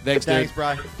show. Thanks, Thanks, dude.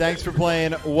 Brian. Thanks for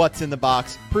playing What's in the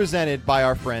Box, presented by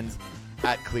our friends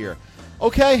at Clear.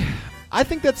 Okay, I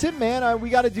think that's it, man. We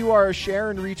got to do our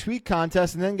share and retweet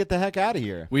contest and then get the heck out of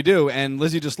here. We do, and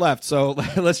Lizzie just left, so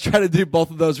let's try to do both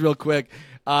of those real quick.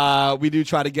 We do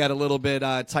try to get a little bit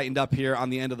tightened up here on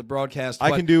the end of the broadcast.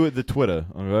 I but- can do it the Twitter,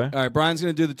 okay? All right, Brian's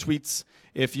going to do the tweets.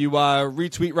 If you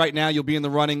retweet right now, you'll be in the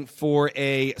running for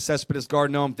a Cespedes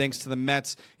Garden Gnome, thanks to the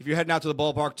Mets. If you're heading out to the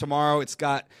ballpark tomorrow, it's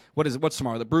got, what's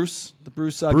tomorrow? The Bruce?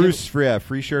 Bruce,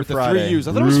 free shirt with the Friday. 3 U's.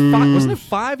 I thought it was 5. Wasn't it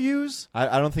 5 U's?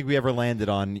 I don't think we ever landed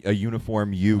on a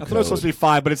uniform U I code. thought it was supposed to be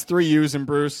 5, but it's 3 U's in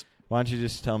Bruce. Why don't you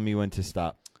just tell me when to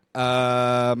stop?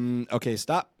 Okay,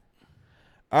 stop.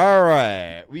 All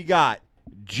right. We got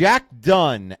Jack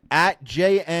Dunn at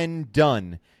JN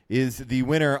Dunn is the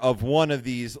winner of one of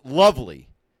these lovely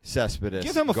Cespedes.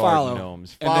 Give him a Garden follow,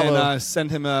 Gnomes. and then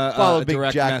send him follow a Big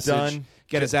direct Jack message. Dunn.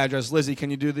 Get his address. Lizzie, can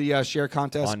you do the share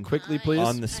contest quickly, please?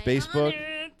 On the Spacebook.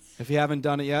 If you haven't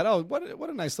done it yet. Oh, what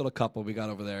a nice little couple we got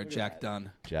over there, Jack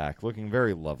Dunn. Jack, looking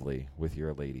very lovely with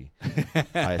your lady.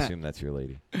 I assume that's your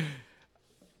lady.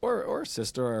 Or a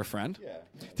sister or a friend. Yeah.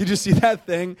 Did you see that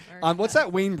thing on what's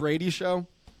that Wayne Brady show?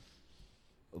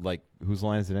 Like, whose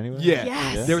line is it anyway? Yeah.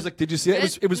 Yes. There was like, did you see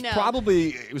it? It was No.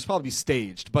 probably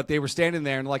staged, but they were standing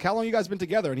there and like, how long you guys been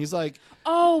together? And he's like,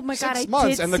 Oh my 6 God, I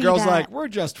months. did And the see girl's that. like, we're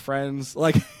just friends.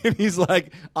 Like, and he's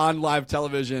like on live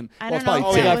television. I Well, don't it's know probably if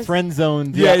Oh, that he got was- friend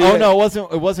zoned. Yeah, yeah. Oh no,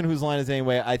 it wasn't whose line is it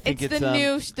anyway. I think It's it's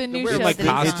the new wearing, show like, that he's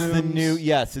on. costumes. It's the new.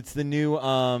 Yes, it's the new.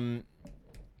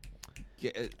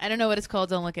 I don't know what it's called.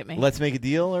 Don't look at me. Let's make a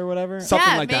deal or whatever. something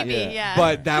Yeah, like that. maybe, yeah.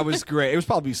 But that was great. It was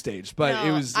probably staged, but No,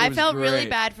 it was. I felt really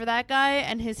great. bad for that guy,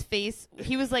 and his face.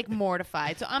 He was like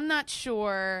mortified. So I'm not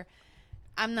sure.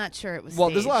 It was.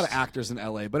 Well, there's a lot of staged. actors in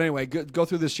LA, but anyway, go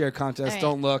through this share contest. All right.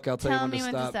 Don't look. I'll tell you Tell when me to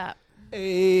when stop. to stop.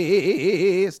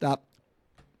 Hey, stop.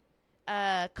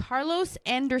 Carlos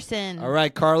Anderson. All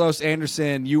right, Carlos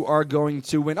Anderson, you are going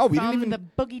to win. Oh, we from didn't even. the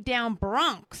Boogie Down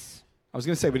Bronx. I was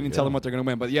going to say we didn't tell them what they're going to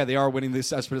win, but yeah, they are winning the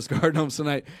Cespedes Garden Gnomes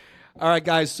tonight. All right,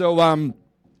 guys. So if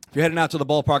you're heading out to the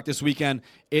ballpark this weekend,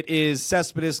 it is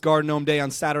Cespedes Garden Gnome Day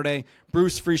on Saturday,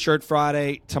 Bruce Free Shirt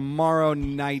Friday, tomorrow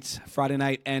night, Friday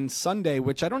night, and Sunday,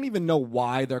 which I don't even know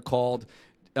why they're called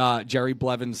Jerry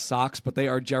Blevins socks, but they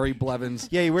are Jerry Blevins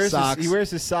Yeah, he wears socks.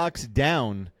 his socks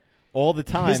down all the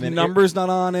time. His and number's not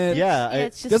on it.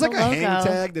 It's just There's the like a hang logo.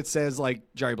 tag that says like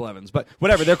Jerry Blevins, but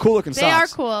whatever. They're cool looking They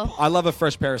socks. are cool. I love a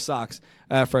fresh pair of socks,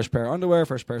 fresh pair of underwear,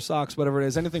 fresh pair of socks, whatever it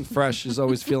is. Anything fresh is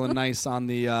always feeling nice on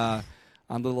the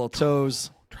little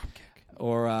toes.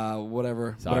 Or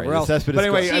whatever, Sorry, whatever the else. Cespedes But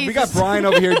anyway, Gar- we got Jesus. Brian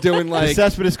over here doing The like.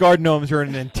 Cespedes Garden Gnomes are in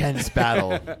an intense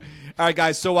battle. All right,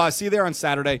 guys. So see you there on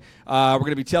Saturday. We're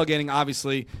going to be tailgating,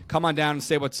 obviously. Come on down and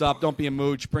say what's up. Don't be a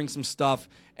mooch. Bring some stuff.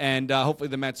 And hopefully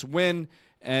the Mets win,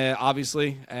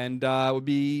 obviously. And it would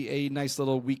be a nice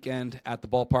little weekend at the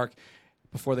ballpark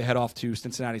before they head off to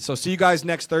Cincinnati. So see you guys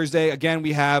next Thursday. Again,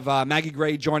 we have Maggie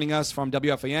Gray joining us from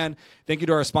WFAN. Thank you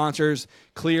to our sponsors,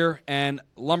 Clear and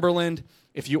Lumberland.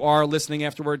 If you are listening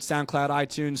afterwards, SoundCloud,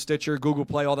 iTunes, Stitcher, Google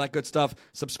Play, all that good stuff,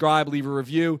 subscribe, leave a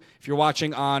review. If you're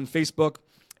watching on Facebook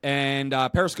and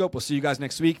Periscope, we'll see you guys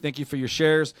next week. Thank you for your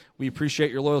shares. We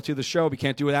appreciate your loyalty to the show. We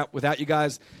can't do it without you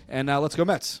guys. And let's go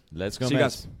Mets. Let's go See you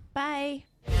Mets. guys.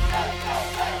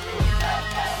 Bye.